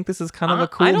idea. I think this is kind of a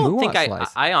cool Muat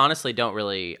slice. I honestly don't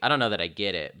really... I don't know that I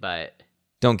get it, but...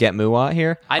 Don't get Muat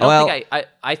here? I don't think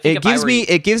I think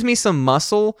it gives me some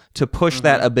muscle to push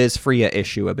that Abyss Freya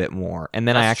issue a bit more, and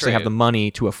then I actually have the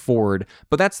money to afford.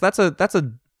 But that's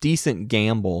a decent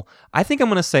gamble. I think I'm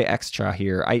going to say Xcha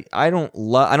here. I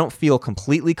don't feel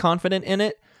completely confident in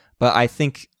it, but I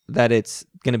think that it's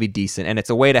going to be decent, and it's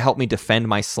a way to help me defend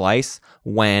my slice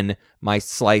when my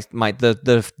slice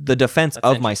the defense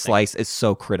of my slice is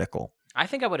so critical. I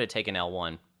think I would have taken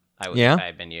L1. If I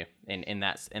had been you in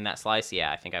that slice.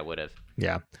 Yeah, I think I would have.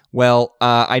 Yeah. Well,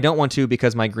 I don't want to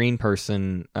because my green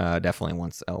person definitely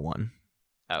wants L1.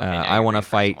 Okay, I want to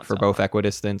fight for both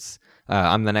equidistance.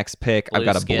 I'm the next pick. I've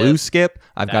got a blue skip.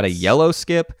 I've got a yellow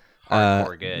skip.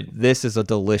 Hardcore good. This is a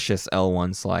delicious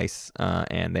L1 slice,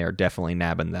 and they are definitely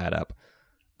nabbing that up.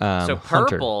 So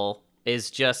purple is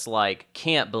just like,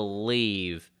 can't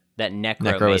believe that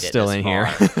Necro is still in here.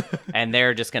 And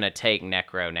they're just going to take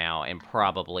Necro now and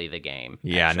probably the game.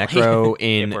 Yeah, actually.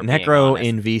 Necro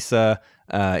in Visa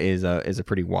is a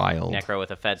pretty wild Necro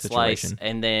with a Fed situation. Slice.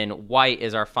 And then white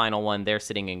is our final one. They're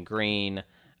sitting in green.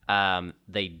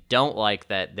 They don't like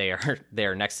that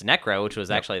they're next to Necro, which was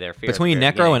actually their fear. Between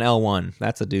Necro and L1,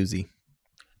 that's a doozy.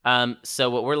 So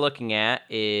what we're looking at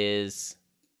is,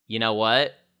 you know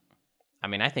what? I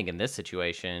mean, I think in this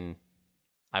situation,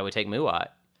 I would take Muat.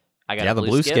 I got the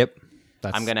blue skip.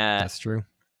 That's true.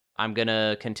 I'm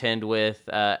gonna contend with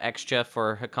Xcha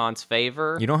for Hakon's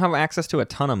favor. You don't have access to a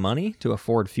ton of money to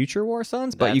afford future War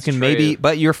Suns, but you can true.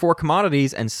 but you're 4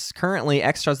 commodities, and currently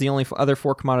Xcha's the only other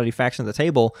 4 commodity faction at the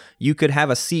table. You could have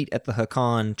a seat at the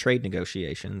Hakan trade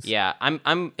negotiations. Yeah,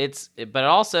 but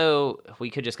also we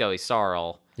could just go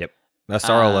Yssaril. Yep,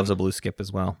 Yssaril loves a blue skip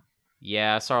as well.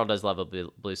 Yeah, Yssaril does love a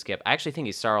blue skip. I actually think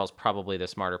Yssaril's probably the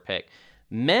smarter pick.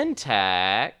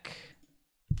 Mentak,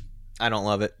 I don't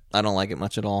love it. I don't like it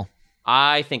much at all.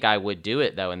 I think I would do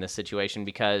it though in this situation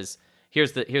because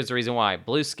here's the reason why.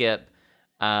 Blue skip,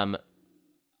 Hakan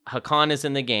is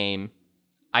in the game.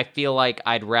 I feel like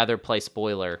I'd rather play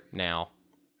spoiler now.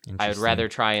 I would rather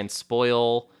try and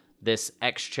spoil this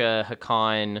Xcha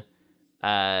Hakan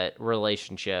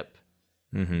relationship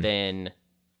than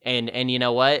and you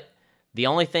know what? The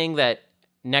only thing that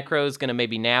Necro's going to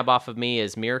maybe nab off of me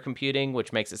is mirror computing,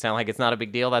 which makes it sound like it's not a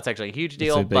big deal. That's actually a huge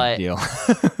deal. It's a big deal.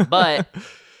 But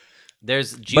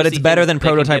there's juicy but it's better than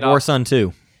Prototype War Sun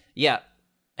 2. Yeah.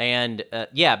 And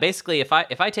basically if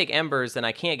I take Embers, then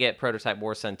I can't get Prototype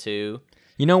War Sun 2.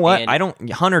 You know what?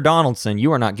 Hunter Donaldson,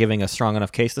 you are not giving a strong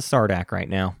enough case to Sardak right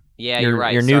now. Yeah, you're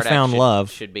right. Your newfound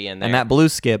love should be in there. And that blue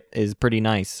skip is pretty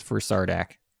nice for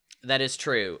Sardak. That is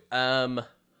true.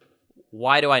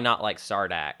 Why do I not like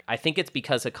Sardak? I think it's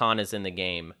because Hakan is in the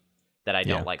game that I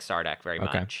don't like Sardak very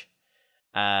much.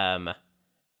 I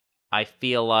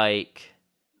feel like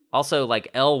also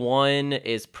like L1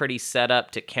 is pretty set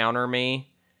up to counter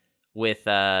me with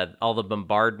all the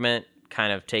bombardment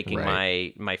kind of taking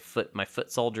my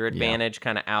foot soldier advantage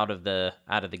kind of out of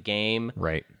the game.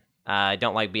 Right. I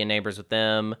don't like being neighbors with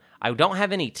them. I don't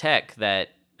have any tech that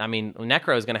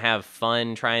Necro is going to have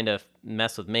fun trying to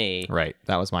mess with me. Right.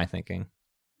 That was my thinking.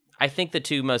 I think the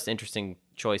two most interesting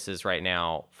choices right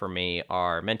now for me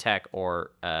are Mentak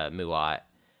or Muat.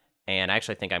 And I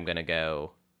actually think I'm going to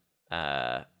go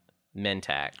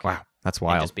Mentak. Wow. That's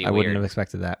wild. I wouldn't have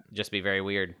expected that. Just be very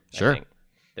weird. Sure. I think.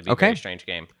 That'd be a very strange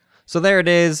game. So there it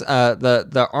is.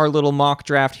 Our little mock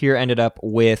draft here ended up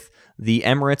with the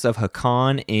Emirates of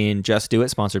Hakan in Just Do It,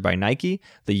 sponsored by Nike.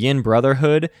 The Yin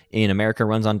Brotherhood in America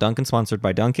Runs on Dunkin', sponsored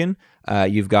by Dunkin'.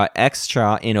 You've got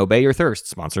X-Cha in Obey Your Thirst,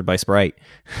 sponsored by Sprite.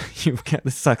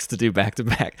 This sucks to do back to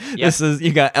back. Yep.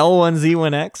 You got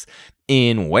L1Z1X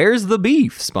in Where's the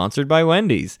Beef, sponsored by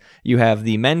Wendy's. You have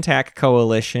the Mentac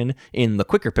Coalition in The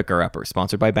Quicker Picker Upper,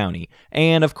 sponsored by Bounty.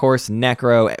 And of course,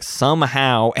 Necro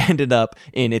somehow ended up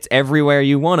in It's Everywhere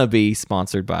You Wanna Be,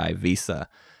 sponsored by Visa.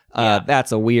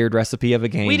 That's a weird recipe of a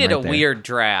game. We did right a weird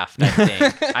draft, I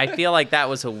think. I feel like that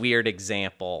was a weird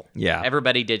example. Yeah.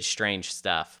 Everybody did strange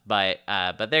stuff, but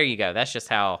there you go.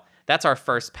 That's our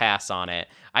first pass on it.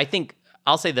 I think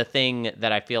I'll say the thing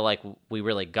that I feel like we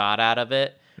really got out of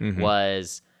it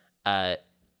was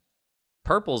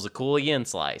purple's a cool yin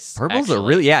slice. Purple's actually. a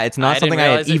really, it's not something I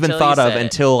had even thought of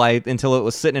until it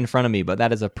was sitting in front of me, but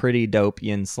that is a pretty dope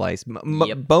yin slice.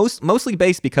 Mostly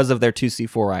based because of their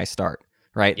 2C4I start.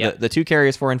 Right, the 2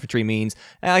 carriers 4 infantry means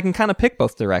I can kind of pick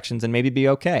both directions and maybe be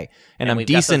okay, and I'm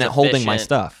decent at holding my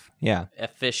stuff. Yeah,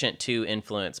 efficient 2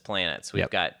 influence planets. We've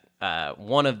got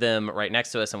one of them right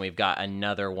next to us, and we've got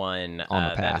another one on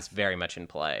the path that is very much in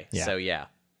play. Yeah. So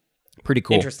pretty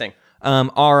cool. Interesting.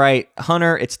 All right,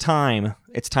 Hunter, it's time.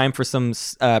 It's time for some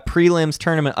prelims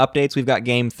tournament updates. We've got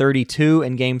game 32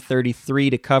 and game 33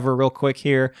 to cover real quick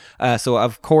here. So,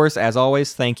 of course, as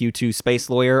always, thank you to Space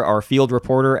Lawyer, our field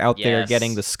reporter out there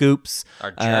getting the scoops.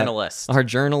 Our journalist. Our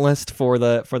journalist for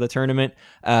the tournament.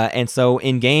 And so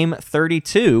in game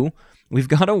 32, we've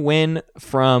got a win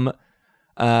from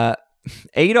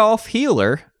Adolf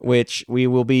Healer, which we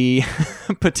will be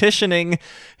petitioning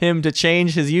him to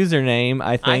change his username,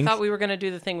 I think. I thought we were going to do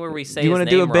the thing where we say you his want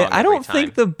to name do a bit? wrong I don't every time.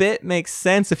 think the bit makes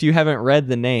sense if you haven't read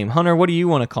the name. Hunter, what do you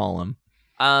want to call him?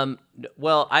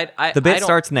 Well, the bit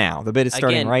starts now. The bit is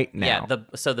starting right now. Yeah,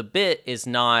 so the bit is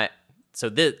not...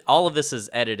 So all of this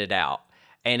is edited out,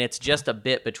 and it's just a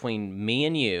bit between me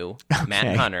and you, Matt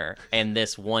and Hunter, and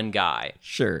this one guy.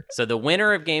 Sure. So the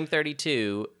winner of Game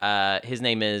 32, his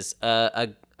name is a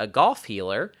golf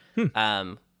healer.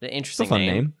 The interesting It's a fun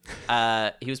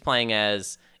name. He was playing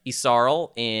as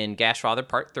Isarl in Gashfather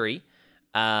Part 3.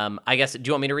 I guess, do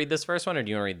you want me to read this first one, or do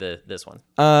you want to read this one?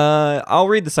 I'll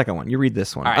read the second one. You read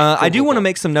this one. All right, I do want to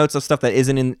make some notes of stuff that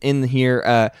isn't in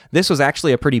here. This was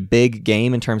actually a pretty big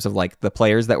game in terms of like the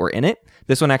players that were in it.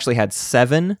 This one actually had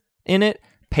 7 in it.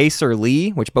 Pacer Lee,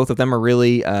 which both of them are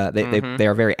really they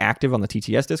are very active on the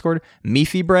TTS Discord.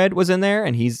 Meefy Bread was in there,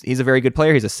 and he's a very good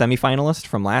player. He's a semifinalist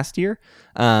from last year.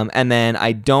 And then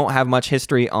I don't have much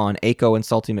history on Aiko and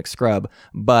Salty McScrub,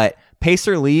 but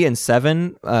Pacer Lee and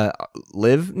Seven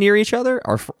live near each other,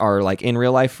 are like in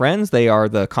real life friends. They are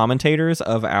the commentators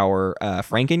of our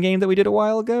Franken game that we did a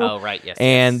while ago. Oh, right, yes.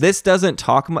 And this doesn't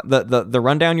talk the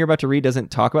rundown you're about to read doesn't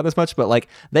talk about this much, but like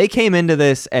they came into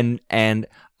this and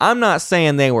I'm not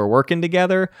saying they were working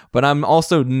together, but I'm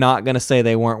also not going to say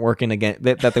they weren't working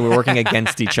that they were working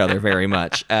against each other very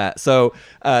much. So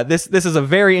this is a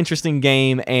very interesting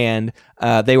game, and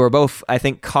they were both, I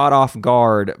think, caught off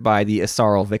guard by the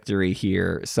Isarl victory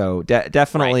here. So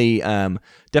definitely an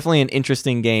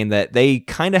interesting game that they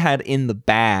kind of had in the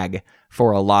bag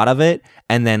for a lot of it,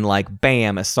 and then like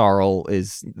bam, Isarl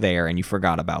is there, and you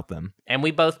forgot about them. And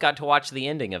we both got to watch the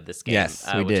ending of this game. Yes,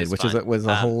 we did, which fun. was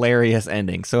a hilarious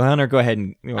ending. So Hunter, go ahead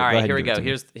and all right, here we go.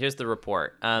 Here's the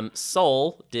report.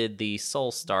 Seoul did the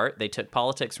Seoul start. They took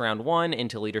politics round 1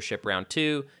 into leadership round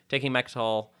 2, taking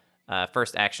Mektal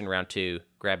first action round 2,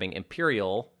 grabbing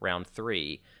Imperial round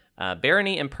 3.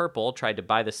 Barony and Purple tried to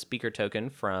buy the speaker token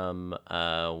from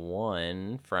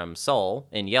Seoul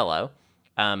in yellow.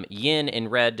 Yin in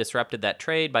red disrupted that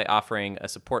trade by offering a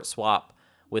support swap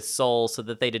with Seoul so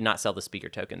that they did not sell the speaker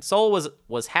token. Seoul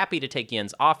was happy to take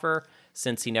Yin's offer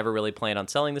since he never really planned on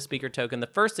selling the speaker token. The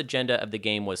first agenda of the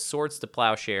game was Swords to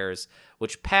Plowshares,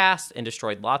 which passed and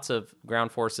destroyed lots of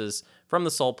ground forces from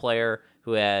the Seoul player,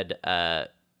 who had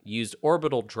used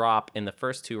orbital drop in the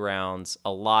first 2 rounds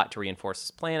a lot to reinforce his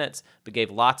planets, but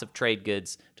gave lots of trade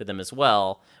goods to them as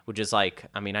well, which is like,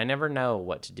 I mean, I never know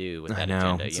what to do with that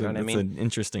agenda. You know what I mean? It's an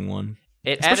interesting one.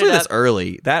 Especially this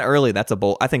early. That's a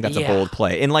bold. I think that's a bold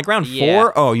play. In like round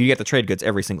 4, you get the trade goods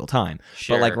every single time.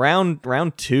 Sure. But like round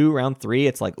 2, round 3,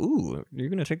 it's like, ooh, you're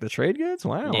gonna take the trade goods?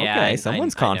 Wow. Okay,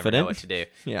 someone's confident. I never know what to do.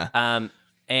 Yeah.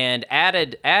 And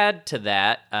add to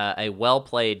that a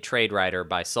well-played trade rider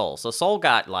by Seoul. So Seoul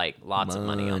got like lots of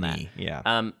money on that.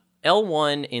 Yeah.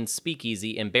 L1 in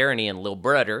Speakeasy and Barony and Lil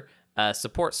Brudder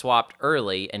support swapped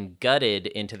early and gutted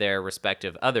into their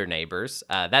respective other neighbors.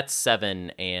 That's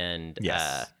Seven and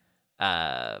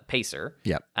Pacer.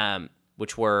 Yep.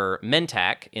 which were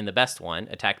Mentak in the best one,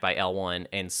 attacked by L1,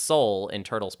 and Soul in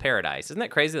Turtle's Paradise. Isn't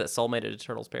that crazy that Soul made it to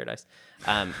Turtle's Paradise?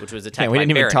 Which was attacked by we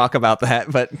didn't Barony. even talk about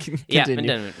that, but Yeah,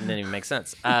 continue. it didn't even make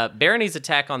sense. Barony's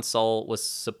attack on Soul was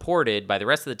supported by the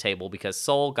rest of the table because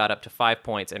Soul got up to 5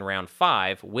 points in round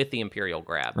 5 with the Imperial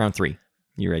Grab. Round 3.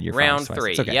 You read your Round five, so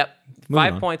 3, it's okay. yep. Moving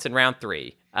 5 on. points in round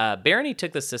 3. Barony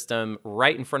took the system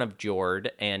right in front of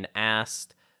Jord and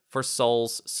asked for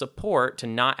Soul's support to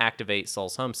not activate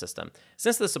Soul's home system.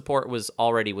 Since the support was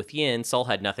already with Yin, Soul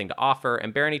had nothing to offer,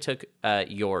 and Barony took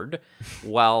Jord,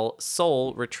 while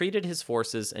Soul retreated his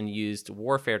forces and used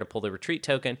Warfare to pull the retreat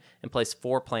token and place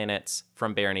 4 planets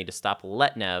from Barony to stop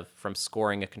Letnev from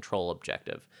scoring a control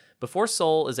objective. Before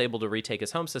Soul is able to retake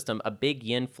his home system, a big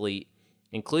Yin fleet,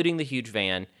 including the huge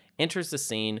van, enters the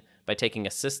scene by taking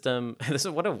a system. This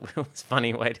is what a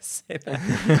funny way to say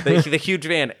that. The huge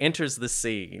van enters the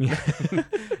scene.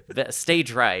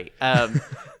 Stage right.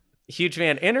 Huge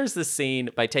van enters the scene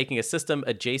by taking a system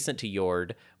adjacent to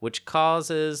Jord, which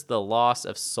causes the loss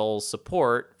of Soul's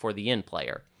support for the Yin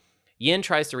player. Yin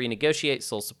tries to renegotiate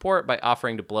Soul's support by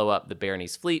offering to blow up the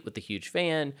Barony's fleet with the huge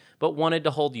van, but wanted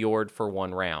to hold Jord for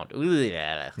 1 round.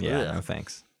 Yeah, no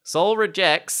thanks. Soul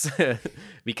rejects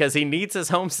because he needs his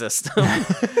home system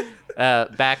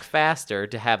back faster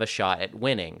to have a shot at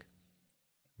winning.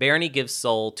 Barony gives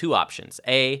Soul 2 options.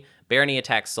 A, Barony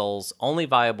attacks Soul's only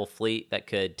viable fleet that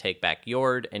could take back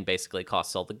Jord and basically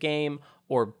cost Soul the game.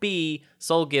 Or B,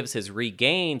 Soul gives his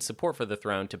regained support for the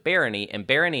throne to Barony, and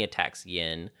Barony attacks the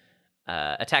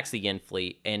Yin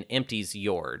fleet and empties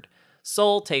Jord.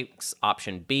 Soul takes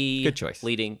option B. Good choice.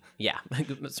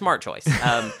 Smart choice.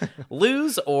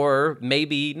 Lose or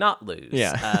maybe not lose.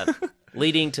 Yeah.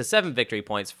 Leading to 7 victory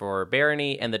points for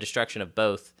Barony and the destruction of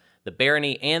both the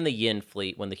Barony and the Yin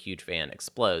fleet when the huge van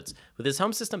explodes. With his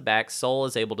home system back, Soul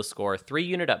is able to score 3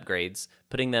 unit upgrades,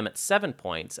 putting them at 7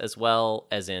 points, as well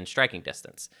as in striking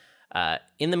distance.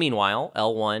 In the meanwhile,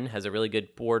 L1 has a really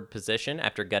good board position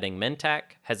after gutting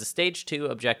Mentak, has a stage 2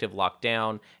 objective locked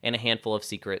down, and a handful of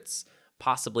secrets,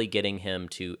 possibly getting him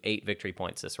to 8 victory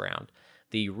points this round.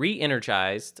 The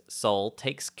re-energized Soul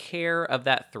takes care of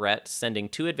that threat, sending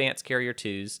 2 advanced carrier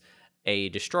 2s, a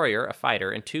destroyer, a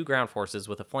fighter, and 2 ground forces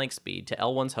with a flank speed to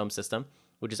L1's home system,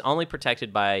 which is only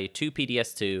protected by 2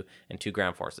 PDS-2 and 2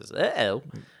 ground forces.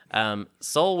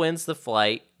 Soul wins the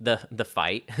fight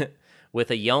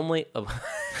with a only... Oh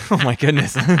my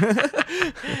goodness.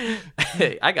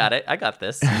 Hey, I got it. I got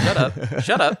this.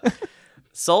 Shut up.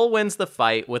 Soul wins the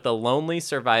fight with a lonely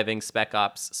surviving Spec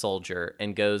Ops soldier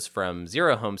and goes from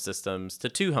 0 home systems to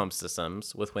 2 home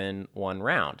systems within 1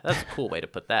 round. That's a cool way to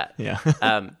put that. Yeah.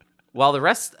 While the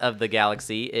rest of the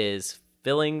galaxy is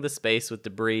filling the space with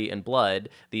debris and blood,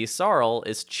 the Yssaril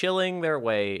is chilling their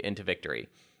way into victory.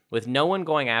 With no one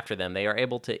going after them, they are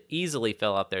able to easily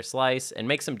fill out their slice and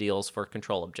make some deals for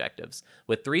control objectives.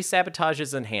 With 3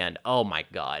 sabotages in hand, oh my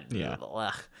god. Yeah.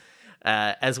 Ugh.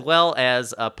 As well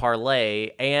as a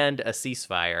parlay and a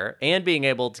ceasefire, and being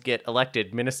able to get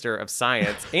elected Minister of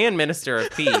Science and Minister of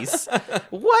Peace.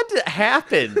 What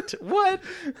happened? What?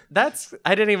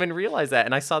 I didn't even realize that,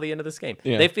 and I saw the end of this game.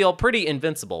 Yeah. They feel pretty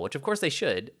invincible, which of course they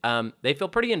should. They feel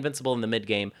pretty invincible in the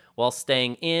mid-game while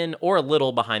staying in or a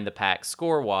little behind the pack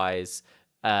score-wise,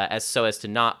 as to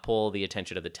not pull the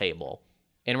attention of the table.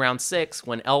 In round 6,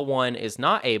 when L1 is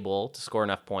not able to score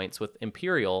enough points with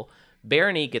Imperial,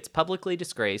 Barony gets publicly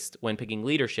disgraced when picking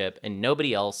leadership, and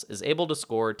nobody else is able to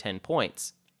score 10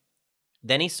 points.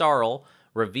 Then Yssaril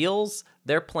reveals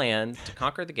their plan to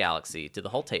conquer the galaxy to the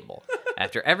whole table.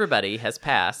 After everybody has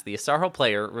passed, the Yssaril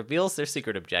player reveals their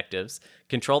secret objectives,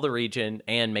 control the region,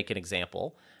 and make an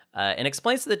example, and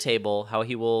explains to the table how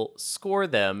he will score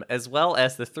them, as well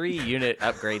as the 3-unit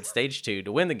upgrade stage 2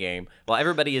 to win the game, while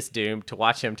everybody is doomed to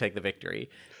watch him take the victory.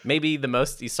 Maybe the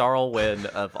most Yssaril win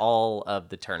of all of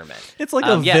the tournament. It's like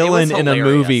a villain in a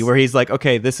movie where he's like,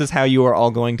 okay, this is how you are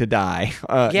all going to die.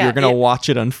 You're going to watch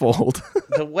it unfold.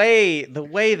 the way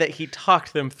that he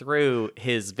talked them through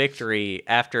his victory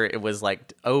after it was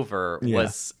like over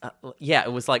was,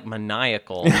 it was like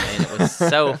maniacal, and it was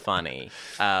so funny.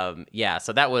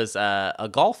 So that was a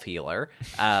golf healer,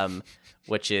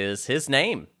 which is his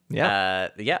name.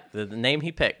 The name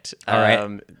he picked. All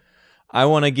right. I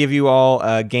want to give you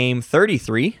all game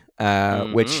 33,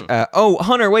 which...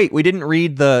 Hunter, wait, we didn't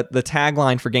read the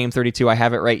tagline for game 32. I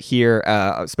have it right here.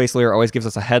 Space Leader always gives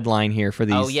us a headline here for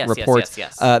these reports.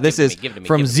 Yes. This is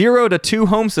from 0 to 2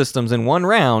 home systems in 1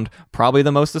 round, probably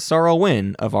the most Yssaril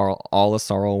win of all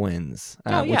Yssaril wins.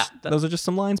 Those are just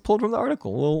some lines pulled from the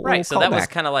article. We'll so that was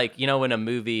kind of like, when a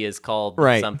movie is called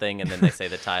something and then they say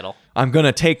the title. I'm going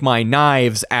to take my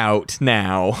knives out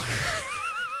now.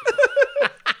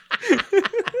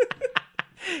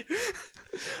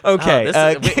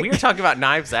 Okay. We were talking about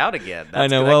Knives Out again. I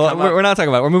know. Well, we're not talking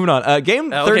about it. We're moving on.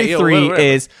 Game 33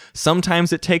 is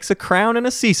sometimes it takes a crown and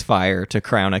a ceasefire to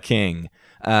crown a king.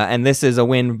 And this is a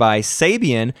win by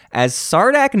Sabian as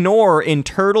Sardak Nor in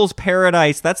Turtles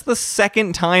Paradise. That's the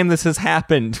second time this has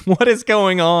happened. What is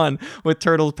going on with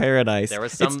Turtles Paradise? There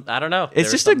was I don't know. It's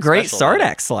just a great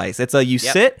Sardak slice. It's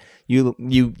sit,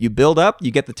 you build up, you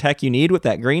get the tech you need with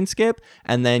that green skip,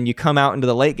 and then you come out into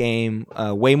the late game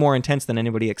way more intense than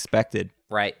anybody expected.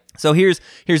 Right. So here's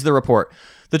the report.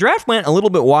 The draft went a little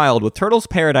bit wild, with Turtles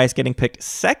Paradise getting picked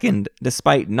second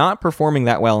despite not performing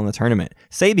that well in the tournament.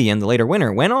 Sabian, the later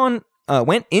winner,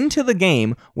 went into the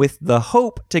game with the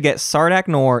hope to get Sardak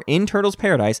Nor in Turtles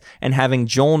Paradise and having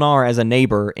Jol-Nar as a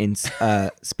neighbor in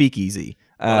Speakeasy.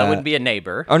 That wouldn't be a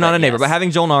neighbor. Oh, not a neighbor, but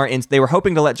having Jol-Nar in, they were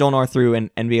hoping to let Jol-Nar through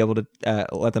and be able to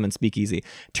let them in Speakeasy.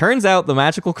 Turns out the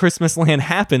magical Christmas land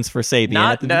happens for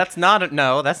Sabian. That's not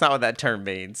what that term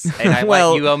means. And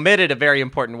you omitted a very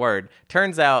important word.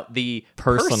 Turns out the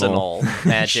personal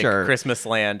magic Christmas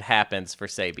land happens for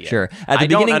Sabian. Sure. I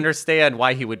don't understand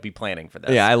why he would be planning for this.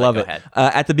 Yeah, I love it.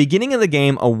 At the beginning of the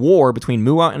game, a war between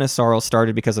Muat and Asarl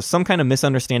started because of some kind of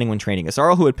misunderstanding when trading.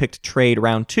 Asarl, who had picked trade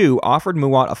round 2, offered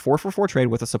Muat a 4-for-4 trade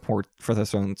with a support for their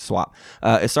own swap.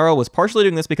 Asarl was partially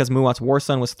doing this because Muat's War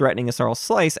Sun was threatening Asarl's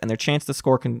slice and their chance to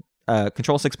score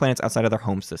control 6 planets outside of their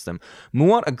home system.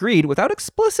 Muat agreed without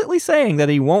explicitly saying that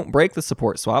he won't break the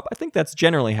support swap. I think that's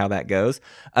generally how that goes.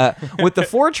 With the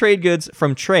 4 trade goods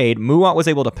from trade, Muat was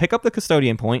able to pick up the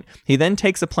custodian point. He then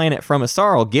takes a planet from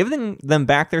Asarl, giving them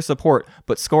back their support,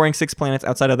 but scoring 6 planets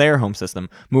outside of their home system.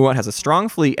 Muat has a strong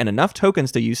fleet and enough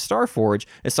tokens to use Starforge.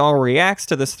 Asarl reacts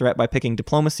to this threat by picking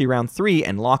Diplomacy round 3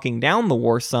 and locking down the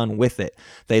War Sun with it.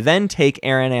 They then take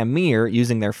Aranam Mir,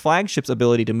 using their flagship's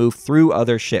ability to move through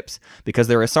other ships. Because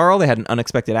they're Asarl, they had an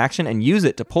unexpected action and use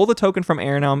it to pull the token from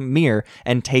Aranam Mir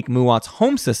and take Muat's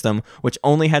home system, which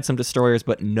only had some destroyers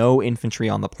but no infantry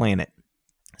on the planet.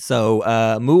 So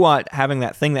Muat having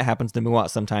that thing that happens to Muat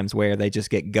sometimes where they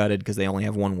just get gutted because they only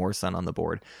have 1 War Sun on the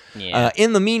board. Yeah.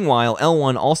 In the meanwhile,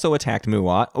 L1 also attacked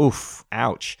Muat. Oof,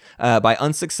 ouch. By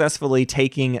unsuccessfully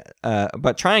trying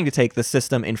to take the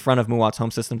system in front of Muat's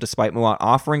home system, despite Muat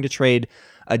offering to trade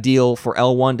a deal for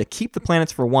L1 to keep the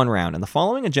planets for 1 round. In the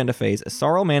following agenda phase,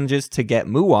 Asarl manages to get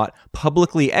Muat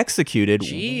publicly executed.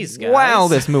 Jeez, guys. Wow,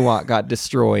 this Muat got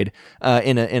destroyed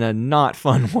in a not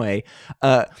fun way.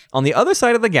 On the other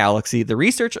side of the galaxy, the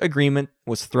research agreement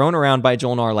was thrown around by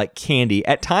Jol-Nar like candy,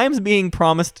 at times being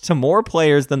promised to more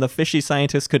players than the fishy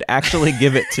scientists could actually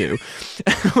give it to.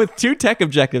 With 2 tech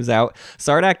objectives out,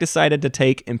 Sardak decided to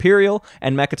take Imperial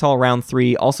and Mechatol round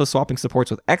 3, also swapping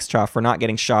supports with Extra for not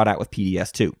getting shot at with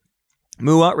PDS-2.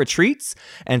 Muat retreats,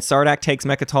 and Sardak takes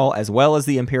Mechatol as well as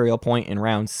the Imperial point in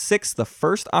round 6. The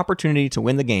first opportunity to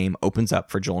win the game opens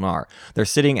up for Jol-Nar. They're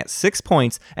sitting at 6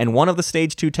 points, and one of the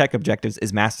stage 2 tech objectives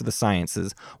is Master the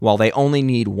Sciences, while they only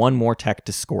need 1 more tech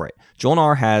to score it.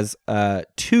 Jol-Nar has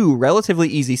 2 relatively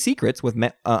easy secrets with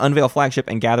Unveil Flagship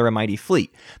and Gather a Mighty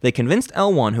Fleet. They convinced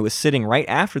L1, who is sitting right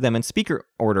after them in speaker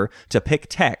order, to pick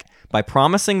tech by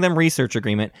promising them research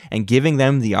agreement and giving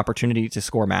them the opportunity to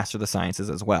score Master the Sciences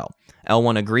as well.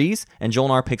 L1 agrees, and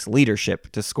Jol-Nar picks leadership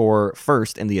to score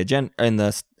first in the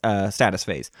status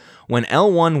phase. When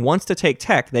L1 wants to take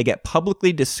tech, they get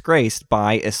publicly disgraced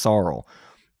by Asarl.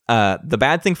 The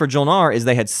bad thing for Jol-Nar is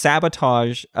they had a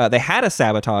sabotage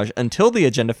until the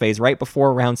agenda phase right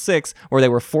before round 6, where they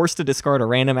were forced to discard a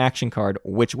random action card,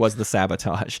 which was the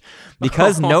sabotage.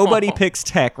 Because nobody picks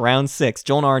tech round 6,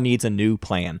 Jol-Nar needs a new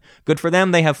plan. Good for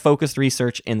them, they have focused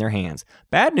research in their hands.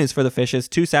 Bad news for the fishes,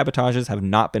 2 sabotages have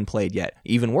not been played yet.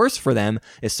 Even worse for them,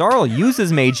 Asarl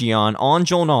uses Magion on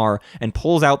Jol-Nar and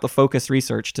pulls out the focused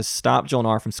research to stop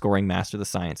Jol-Nar from scoring Master the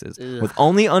Sciences. Ugh. With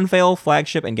only Unveil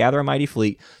Flagship and Gather a Mighty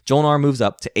Fleet, Jol-Nar moves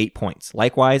up to 8 points.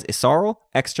 Likewise, Asarl,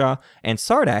 Extra, and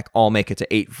Sardak all make it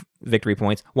to 8 victory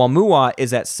points, while Muat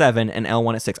is at 7 and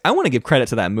L1 at 6. I want to give credit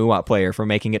to that Muat player for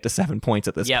making it to 7 points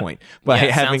at this point. But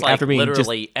sounds like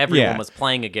literally everyone was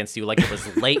playing against you like it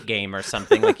was late game or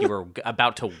something, like you were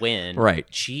about to win. Right.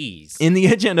 Jeez. In the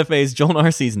agenda phase, Jol-Nar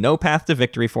sees no path to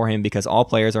victory for him because all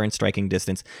players are in striking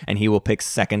distance, and he will pick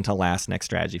second to last next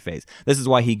strategy phase. This is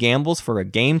why he gambles for a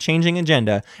game-changing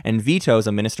agenda and vetoes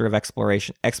a Minister of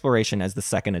Exploration as the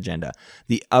second agenda.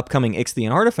 The upcoming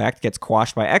Ixthian artifact gets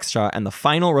quashed by Extra, and the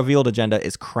final revealed agenda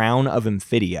is Crown of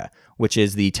Amphidia, which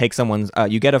is the take someone's,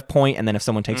 you get a point, and then if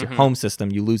someone takes your home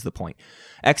system, you lose the point.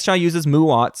 Extra uses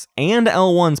Muat's and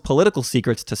L1's political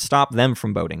secrets to stop them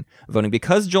from voting.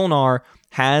 Because Jol-Nar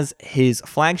has his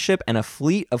flagship and a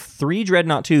fleet of 3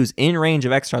 Dreadnought 2s in range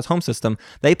of Extra's home system,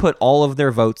 they put all of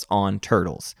their votes on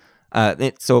Turtles.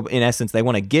 So in essence, they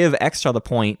want to give Extra the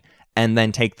point and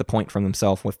then take the point from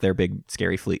themselves with their big,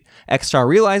 scary fleet. Extra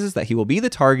realizes that he will be the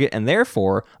target and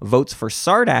therefore votes for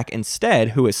Sardak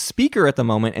instead, who is speaker at the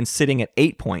moment and sitting at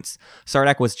 8 points.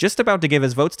 Sardak was just about to give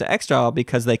his votes to Extra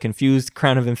because they confused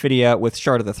Crown of Infidia with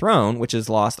Shard of the Throne, which is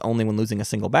lost only when losing a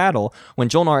single battle, when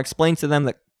Jolnar explains to them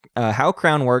that how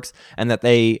Crown works and that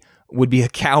they would be a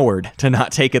coward to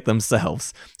not take it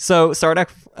themselves. So Sardak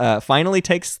finally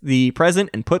takes the present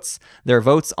and puts their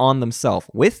votes on themselves.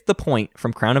 With the point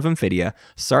from Crown of Infidia,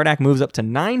 Sardak moves up to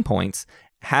 9 points,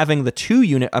 having the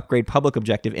 2-unit upgrade public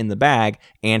objective in the bag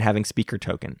and having speaker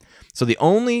token. So the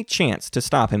only chance to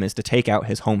stop him is to take out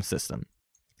his home system.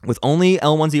 With only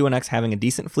L1Z1X having a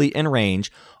decent fleet and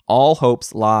range, all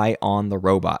hopes lie on the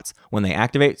robots. When they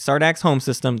activate Sardak's home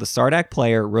system, the Sardak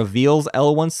player reveals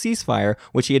L1 Ceasefire,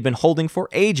 which he had been holding for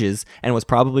ages and was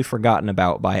probably forgotten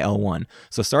about by L1.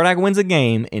 So Sardak wins a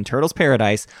game in Turtles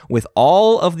Paradise with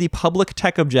all of the public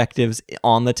tech objectives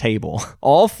on the table.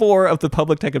 All 4 of the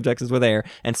public tech objectives were there,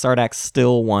 and Sardak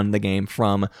still won the game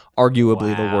from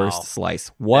arguably the worst slice.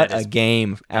 What a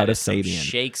game out of Sabian.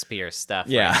 Shakespeare stuff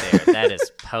right there. That is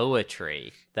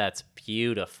poetry. That's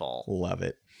beautiful. Love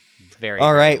it.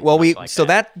 All right. Well,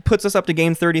 that puts us up to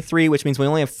game 33, which means we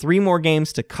only have 3 more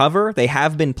games to cover. They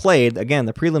have been played. Again,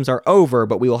 the prelims are over,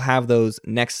 but we will have those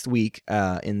next week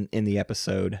in the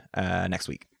episode next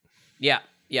week. Yeah.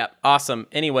 Awesome.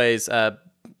 Anyways, what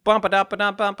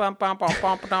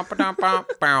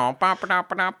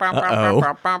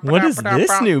is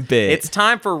this new bit? It's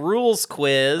time for rules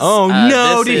quiz. Oh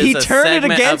no! Did he turn it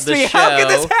against me? How could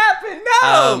this happen?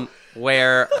 No.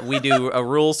 Where we do a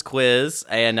rules quiz,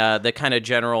 and the kind of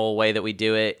general way that we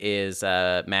do it is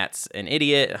Matt's an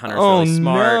idiot, Hunter's really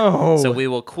smart. No. So we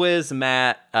will quiz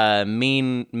Matt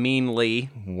meanly.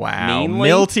 Wow.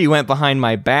 Milty went behind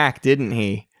my back, didn't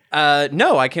he?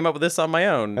 No, I came up with this on my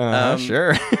own.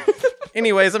 Sure.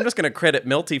 Anyways, I'm just going to credit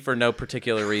Milty for no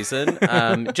particular reason,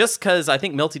 just because I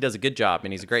think Milty does a good job,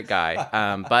 and he's a great guy.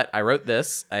 But I wrote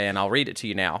this, and I'll read it to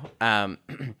you now.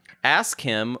 Ask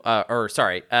him, Why'd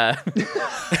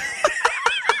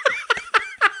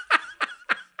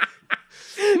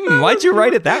you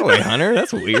write it that way, Hunter?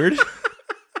 That's weird.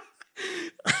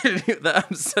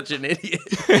 I'm such an idiot.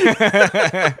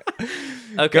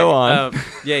 Okay, go on.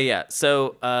 Yeah.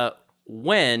 So,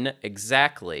 when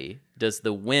exactly does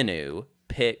the Winnu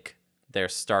pick their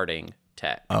starting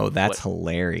tech? Oh, that's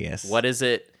hilarious. What is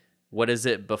it? What is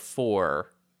it before?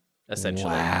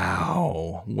 Essentially.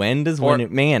 Wow. When does Winnu?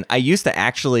 Man, I used to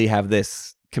actually have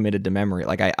this committed to memory.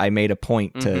 Like I made a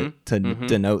point to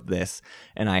denote this,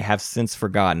 and I have since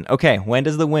forgotten. Okay, when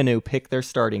does the Winnu pick their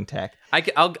starting tech?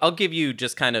 I'll give you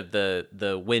just kind of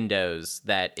the windows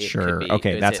that it could be.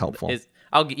 Okay, that's helpful.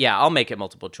 I'll make it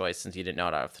multiple choice since you didn't know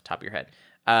it off the top of your head.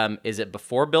 Is it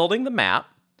before building the map,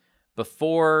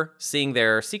 before seeing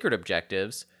their secret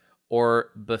objectives, or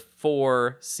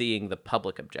before seeing the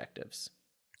public objectives?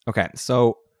 Okay,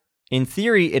 so in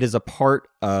theory, it is a part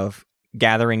of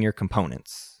gathering your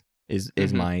components. Is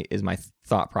my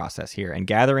thought process here, and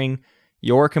gathering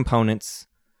your components.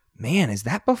 Man, is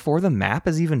that before the map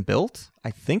is even built?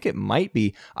 I think it might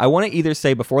be. I want to either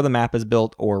say before the map is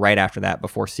built or right after that,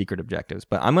 before secret objectives.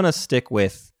 But I'm gonna stick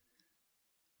with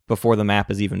before the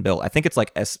map is even built. I think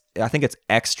it's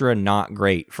extra not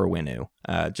great for Winnu,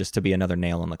 just to be another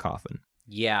nail in the coffin.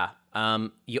 Yeah.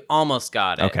 You almost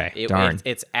got it. Okay, darn.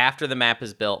 It's after the map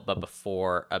is built, but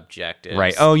before objectives.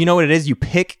 Right. Oh, you know what it is? You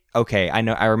pick. Okay, I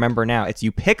know. I remember now. It's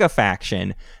you pick a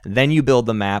faction, then you build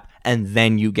the map, and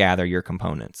then you gather your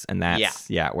components. And that's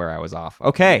where I was off.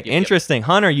 Okay, interesting.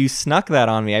 Hunter, you snuck that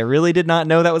on me. I really did not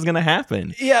know that was going to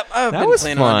happen. Yep, I've been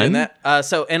planning on doing that.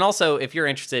 And also, if you're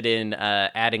interested in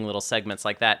adding little segments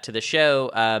like that to the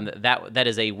show, that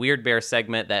is a Weird Bear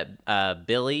segment that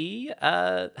Billy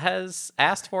has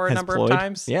asked for a number of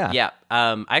times. Yeah.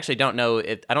 I actually don't know.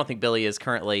 I don't think Billy is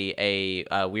currently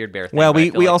a Weird Bear thing. Well,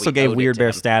 we also gave Weird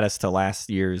Bear status to last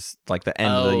year's, like the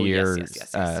end of the year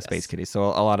Space Kitties. So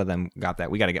a lot of them got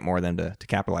that. We got to get more of them to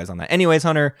capitalize on that. Anyways,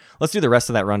 Hunter, let's do the rest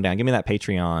of that rundown. Give me that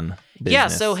Patreon business. Yeah,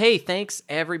 so hey, thanks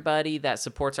everybody that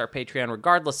supports our Patreon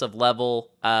regardless of level.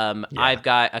 I've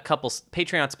got a couple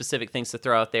Patreon specific things to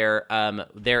throw out there.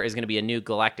 There is going to be a new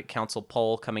Galactic Council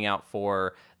poll coming out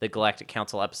for the Galactic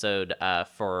Council episode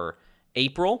for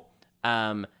April.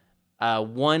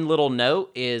 One little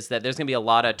note is that there's going to be a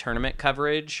lot of tournament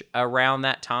coverage around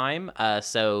that time.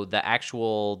 So the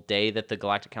actual day that the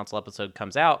Galactic Council episode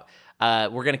comes out,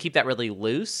 We're going to keep that really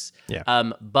loose.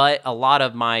 Yeah. But a lot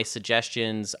of my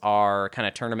suggestions are kind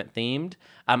of tournament themed.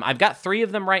 I've got 3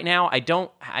 of them right now.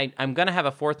 I'm going to have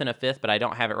a 4th and a 5th, but I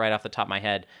don't have it right off the top of my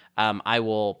head. I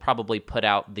will probably put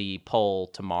out the poll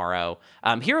tomorrow.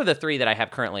 Here are the 3 that I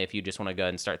have currently if you just want to go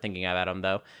ahead and start thinking about them,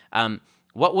 though.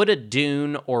 What would a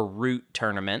Dune or Root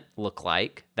tournament look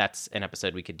like? That's an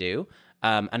episode we could do.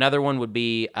 Another one would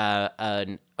be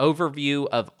an overview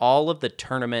of all of the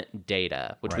tournament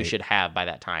data, which we should have by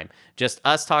that time. Just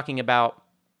us talking about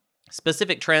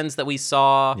specific trends that we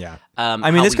saw. Yeah.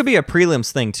 I mean, this could be a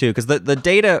prelims thing too, because the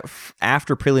data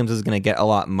after prelims is going to get a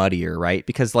lot muddier, right?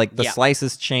 Because like the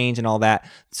slices change and all that.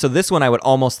 So this one I would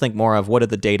almost think more of what did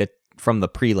the data from the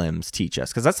prelims teach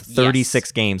us? Because that's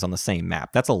 36 games on the same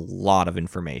map. That's a lot of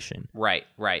information. Right.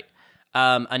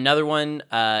 Another one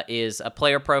is a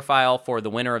player profile for the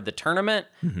winner of the tournament.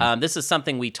 This is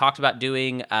something we talked about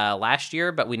doing last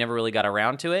year, but we never really got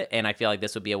around to it. And I feel like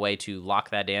this would be a way to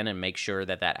lock that in and make sure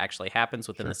that actually happens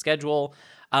within the schedule.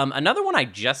 Another one I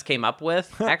just came up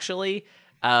with, actually,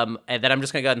 and that I'm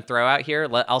just going to go ahead and throw out here.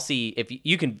 I'll see if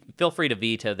you can feel free to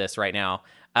veto this right now.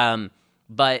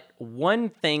 But one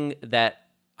thing that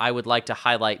I would like to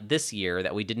highlight this year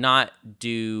that we did not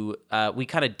do, we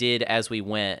kind of did as we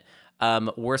went,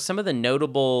 were some of the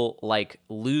notable like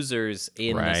losers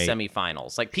in the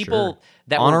semifinals, like people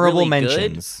that honorable were really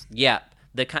mentions. Good. Yeah,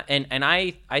 and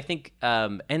I think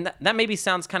and that maybe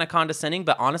sounds kind of condescending,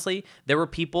 but honestly, there were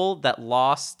people that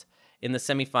lost in the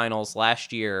semifinals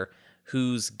last year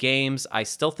whose games I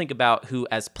still think about, who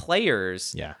as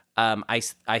players,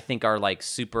 I think are like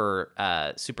super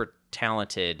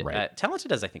talented.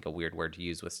 Talented is I think a weird word to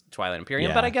use with Twilight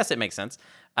Imperium, but I guess it makes sense.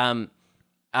 And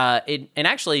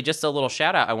actually, just a little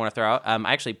shout out I want to throw out.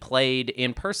 I actually played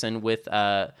in person with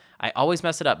I always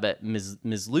mess it up, but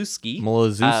Milzewski.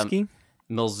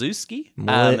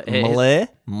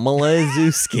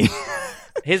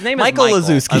 His name is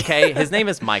Michael. Okay, his name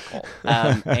is Michael,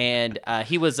 and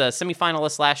he was a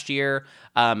semifinalist last year.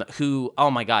 Who, oh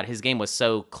my God, his game was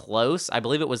so close. I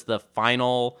believe it was the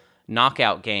final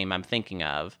knockout game I'm thinking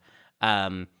of.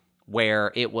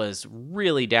 Where it was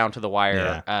really down to the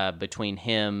wire between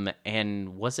him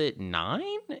and, was it 9?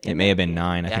 It may have been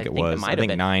 9. I think it was. I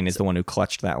think 9 is the one who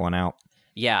clutched that one out.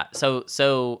 Yeah.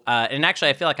 So, and actually,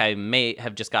 I feel like I may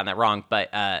have just gotten that wrong,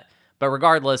 but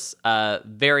regardless,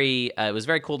 it was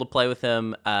very cool to play with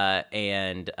him. I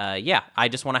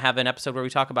just want to have an episode where we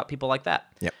talk about people like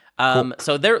that. Yep. Cool.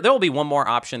 So there will be one more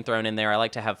option thrown in there. I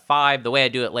like to have 5. The way I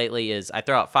do it lately is I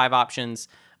throw out 5 options.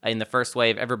 In the first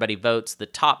wave, everybody votes. The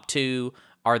top 2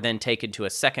 are then taken to a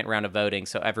second round of voting,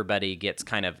 so everybody gets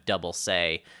kind of double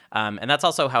say. And that's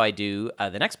also how I do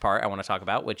the next part I want to talk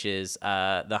about, which is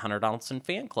the Hunter Donaldson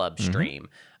Fan Club stream.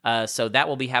 So that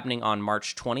will be happening on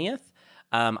March 20th.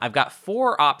 I've got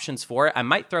 4 options for it. I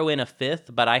might throw in a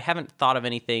 5th, but I haven't thought of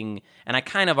anything, and I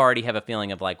kind of already have a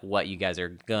feeling of like what you guys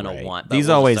are gonna want.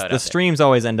 The streams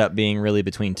always end up being really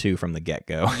between 2 from the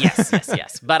get-go.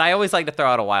 Yes. But I always like to throw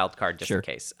out a wild card just in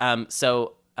case.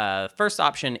 First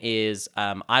option is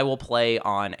I will play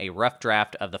on a rough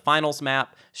draft of the finals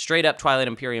map, straight up Twilight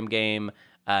Imperium game.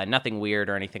 Nothing weird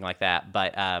or anything like that,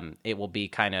 but it will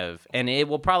be and it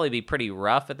will probably be pretty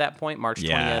rough at that point, March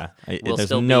 20th.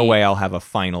 There's no way I'll have a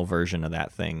final version of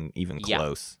that thing even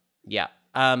close. Yeah.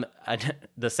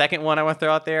 The second one I want to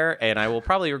throw out there, and I will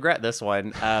probably regret this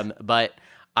one, but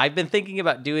I've been thinking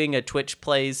about doing a Twitch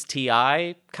Plays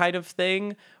TI kind of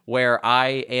thing, where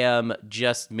I am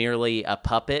just merely a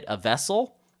puppet, a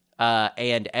vessel,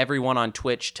 and everyone on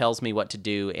Twitch tells me what to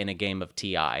do in a game of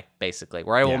TI, basically,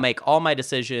 where I will make all my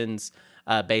decisions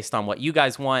based on what you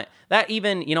guys want. That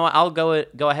even, I'll go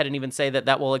ahead and even say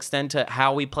that will extend to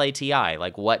how we play TI,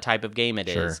 like what type of game it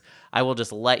is. I will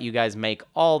just let you guys make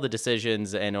all the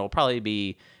decisions, and it'll probably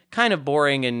be kind of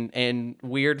boring and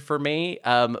weird for me,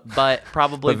 but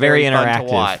probably very interactive fun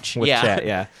to watch. With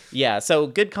chat, yeah. So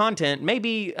good content,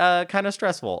 maybe kind of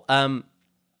stressful.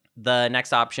 The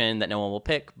next option that no one will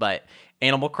pick, but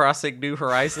Animal Crossing New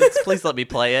Horizons. Please let me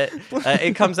play it.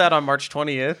 It comes out on March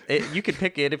 20th. You can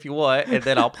pick it if you want, and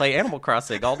then I'll play Animal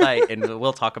Crossing all night, and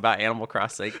we'll talk about Animal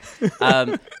Crossing.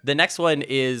 The next one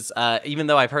is, even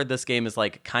though I've heard this game is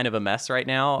like kind of a mess right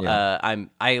now,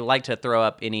 I like to throw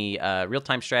up any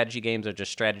real-time strategy games or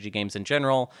just strategy games in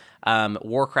general.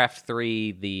 Warcraft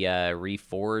 3, the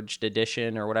Reforged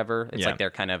edition or whatever. It's like their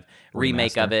kind of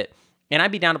remake of it. And I'd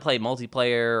be down to play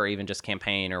multiplayer or even just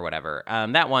campaign or whatever.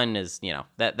 That one is,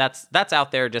 that's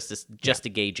out there just to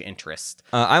gauge interest.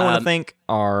 I want to thank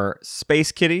our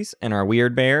Space Kitties and our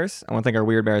Weird Bears. I want to thank our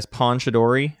Weird Bears Pawn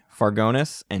Chidori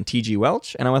Fargonis, and TG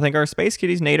Welch. And I want to thank our Space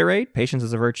Kitties, Naderade, Patience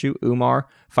is a Virtue, Umar,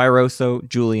 Firoso,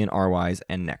 Julian Rwise,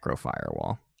 and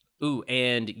Necrofirewall. Ooh,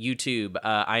 and YouTube.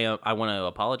 I want to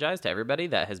apologize to everybody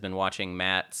that has been watching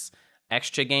Matt's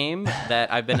extra game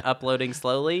that I've been uploading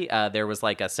slowly. There was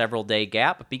like a several day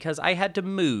gap because I had to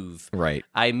move. Right.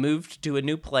 I moved to a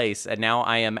new place, and now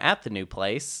I am at the new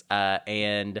place.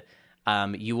 And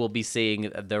you will be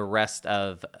seeing the rest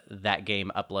of that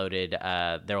game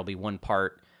uploaded. There will be one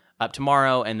part up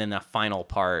tomorrow, and then the final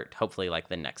part, hopefully like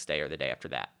the next day or the day after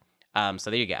that. So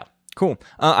there you go. Cool.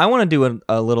 I want to do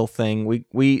a little thing.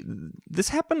 This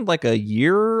happened like a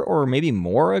year or maybe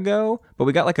more ago, but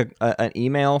we got like an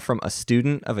email from a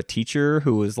student of a teacher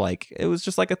who was like, it was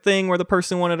just like a thing where the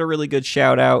person wanted a really good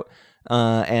shout out.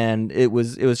 And it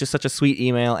was just such a sweet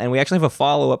email. And we actually have a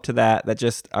follow up to that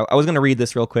just, I was going to read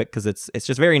this real quick because it's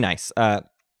just very nice.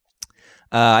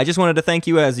 I just wanted to thank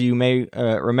you. As you may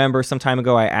remember, some time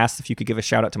ago, I asked if you could give a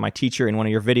shout out to my teacher in one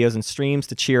of your videos and streams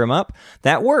to cheer him up.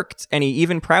 That worked, and he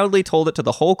even proudly told it to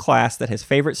the whole class that his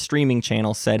favorite streaming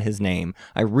channel said his name.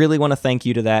 I really want to thank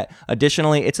you to that.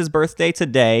 Additionally, it's his birthday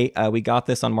today. We got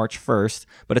this on March 1st,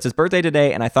 but it's his birthday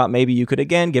today, and I thought maybe you could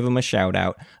again give him a shout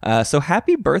out. So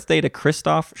happy birthday to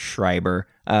Christoph Schreiber.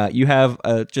 You have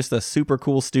just a super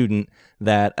cool student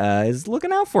that is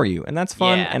looking out for you, and that's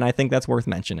fun, and I think that's worth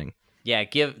mentioning. Yeah,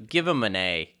 give them an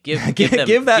A. Give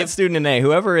that student an A.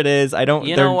 Whoever it is, I don't.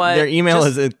 Their email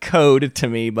is a code to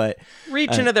me, but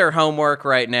reach into their homework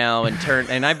right now and turn.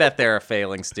 And I bet they're a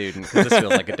failing student because this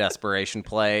feels like a desperation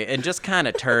play. And just kind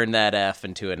of turn that F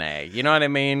into an A. You know what I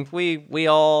mean? We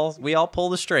all pull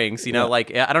the strings. You know,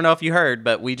 like I don't know if you heard,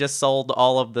 but we just sold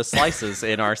all of the slices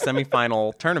in our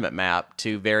semifinal tournament map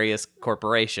to various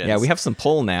corporations. Yeah, we have some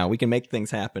pull now. We can make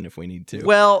things happen if we need to.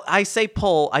 Well, I say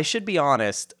pull. I should be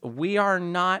honest. We are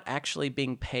not actually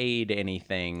being paid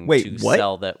anything to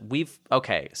sell that.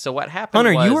 Okay, so what happened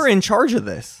Hunter, you were in charge of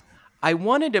this. I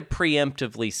wanted to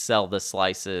preemptively sell the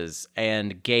slices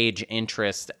and gauge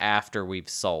interest after we've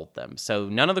sold them. So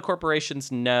none of the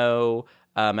corporations know,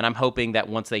 and I'm hoping that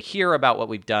once they hear about what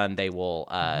we've done, they will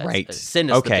send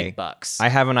us the big bucks. I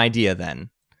have an idea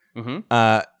then.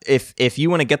 Mm-hmm. If you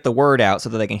want to get the word out so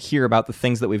that they can hear about the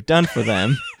things that we've done for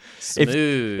them,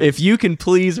 if you can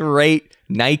please rate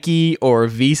Nike or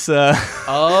Visa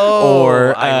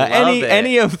or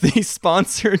any of these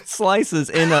sponsored slices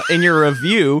in your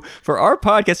review for our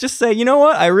podcast, just say, you know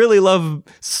what, I really love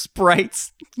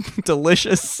Sprite's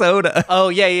delicious soda. Oh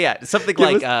yeah, something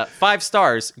like 5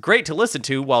 stars, great to listen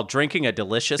to while drinking a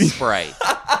delicious Sprite.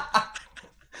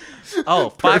 Oh,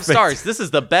 5 stars. This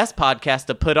is the best podcast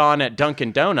to put on at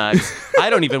Dunkin' Donuts. I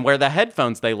don't even wear the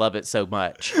headphones. They love it so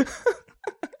much.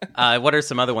 What are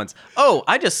some other ones? Oh,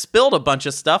 I just spilled a bunch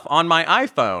of stuff on my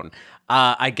iPhone.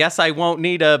 I guess I won't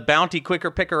need a Bounty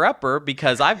Quicker Picker Upper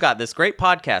because I've got this great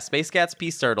podcast, Space Cats,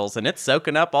 Peace Turtles, and it's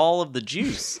soaking up all of the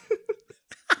juice.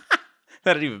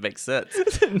 That didn't even make sense.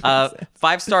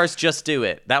 5 stars, just do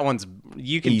it. That one's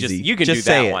you can easy. do just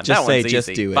that say one. It. Just that say one's just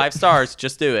easy. do it. 5 stars,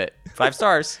 just do it. 5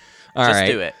 stars. Just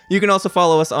do it. You can also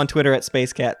follow us on Twitter at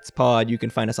Space Cats Pod. You can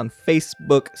find us on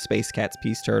Facebook, Space Cats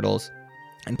Peace Turtles.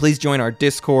 And please join our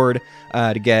Discord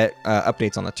to get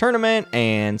updates on the tournament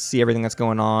and see everything that's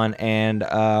going on. And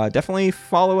definitely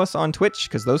follow us on Twitch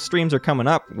because those streams are coming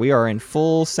up. We are in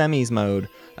full semis mode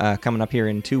coming up here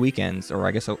in 2 weekends, or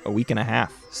I guess a week and a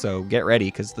half. So get ready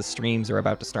because the streams are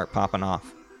about to start popping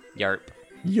off. Yarp.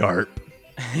 Yarp.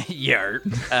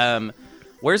 Yarp.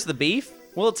 Where's the beef?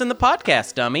 Well, it's in the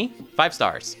podcast, dummy. 5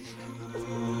 stars.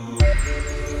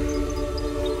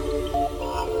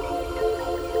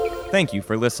 Thank you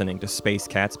for listening to Space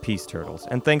Cats Peace Turtles,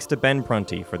 and thanks to Ben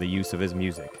Prunty for the use of his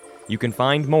music. You can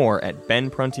find more at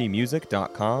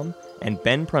benpruntymusic.com and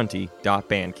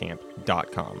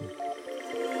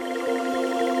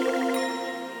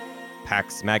benprunty.bandcamp.com.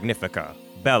 Pax Magnifica,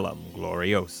 Bellum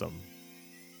Gloriosum.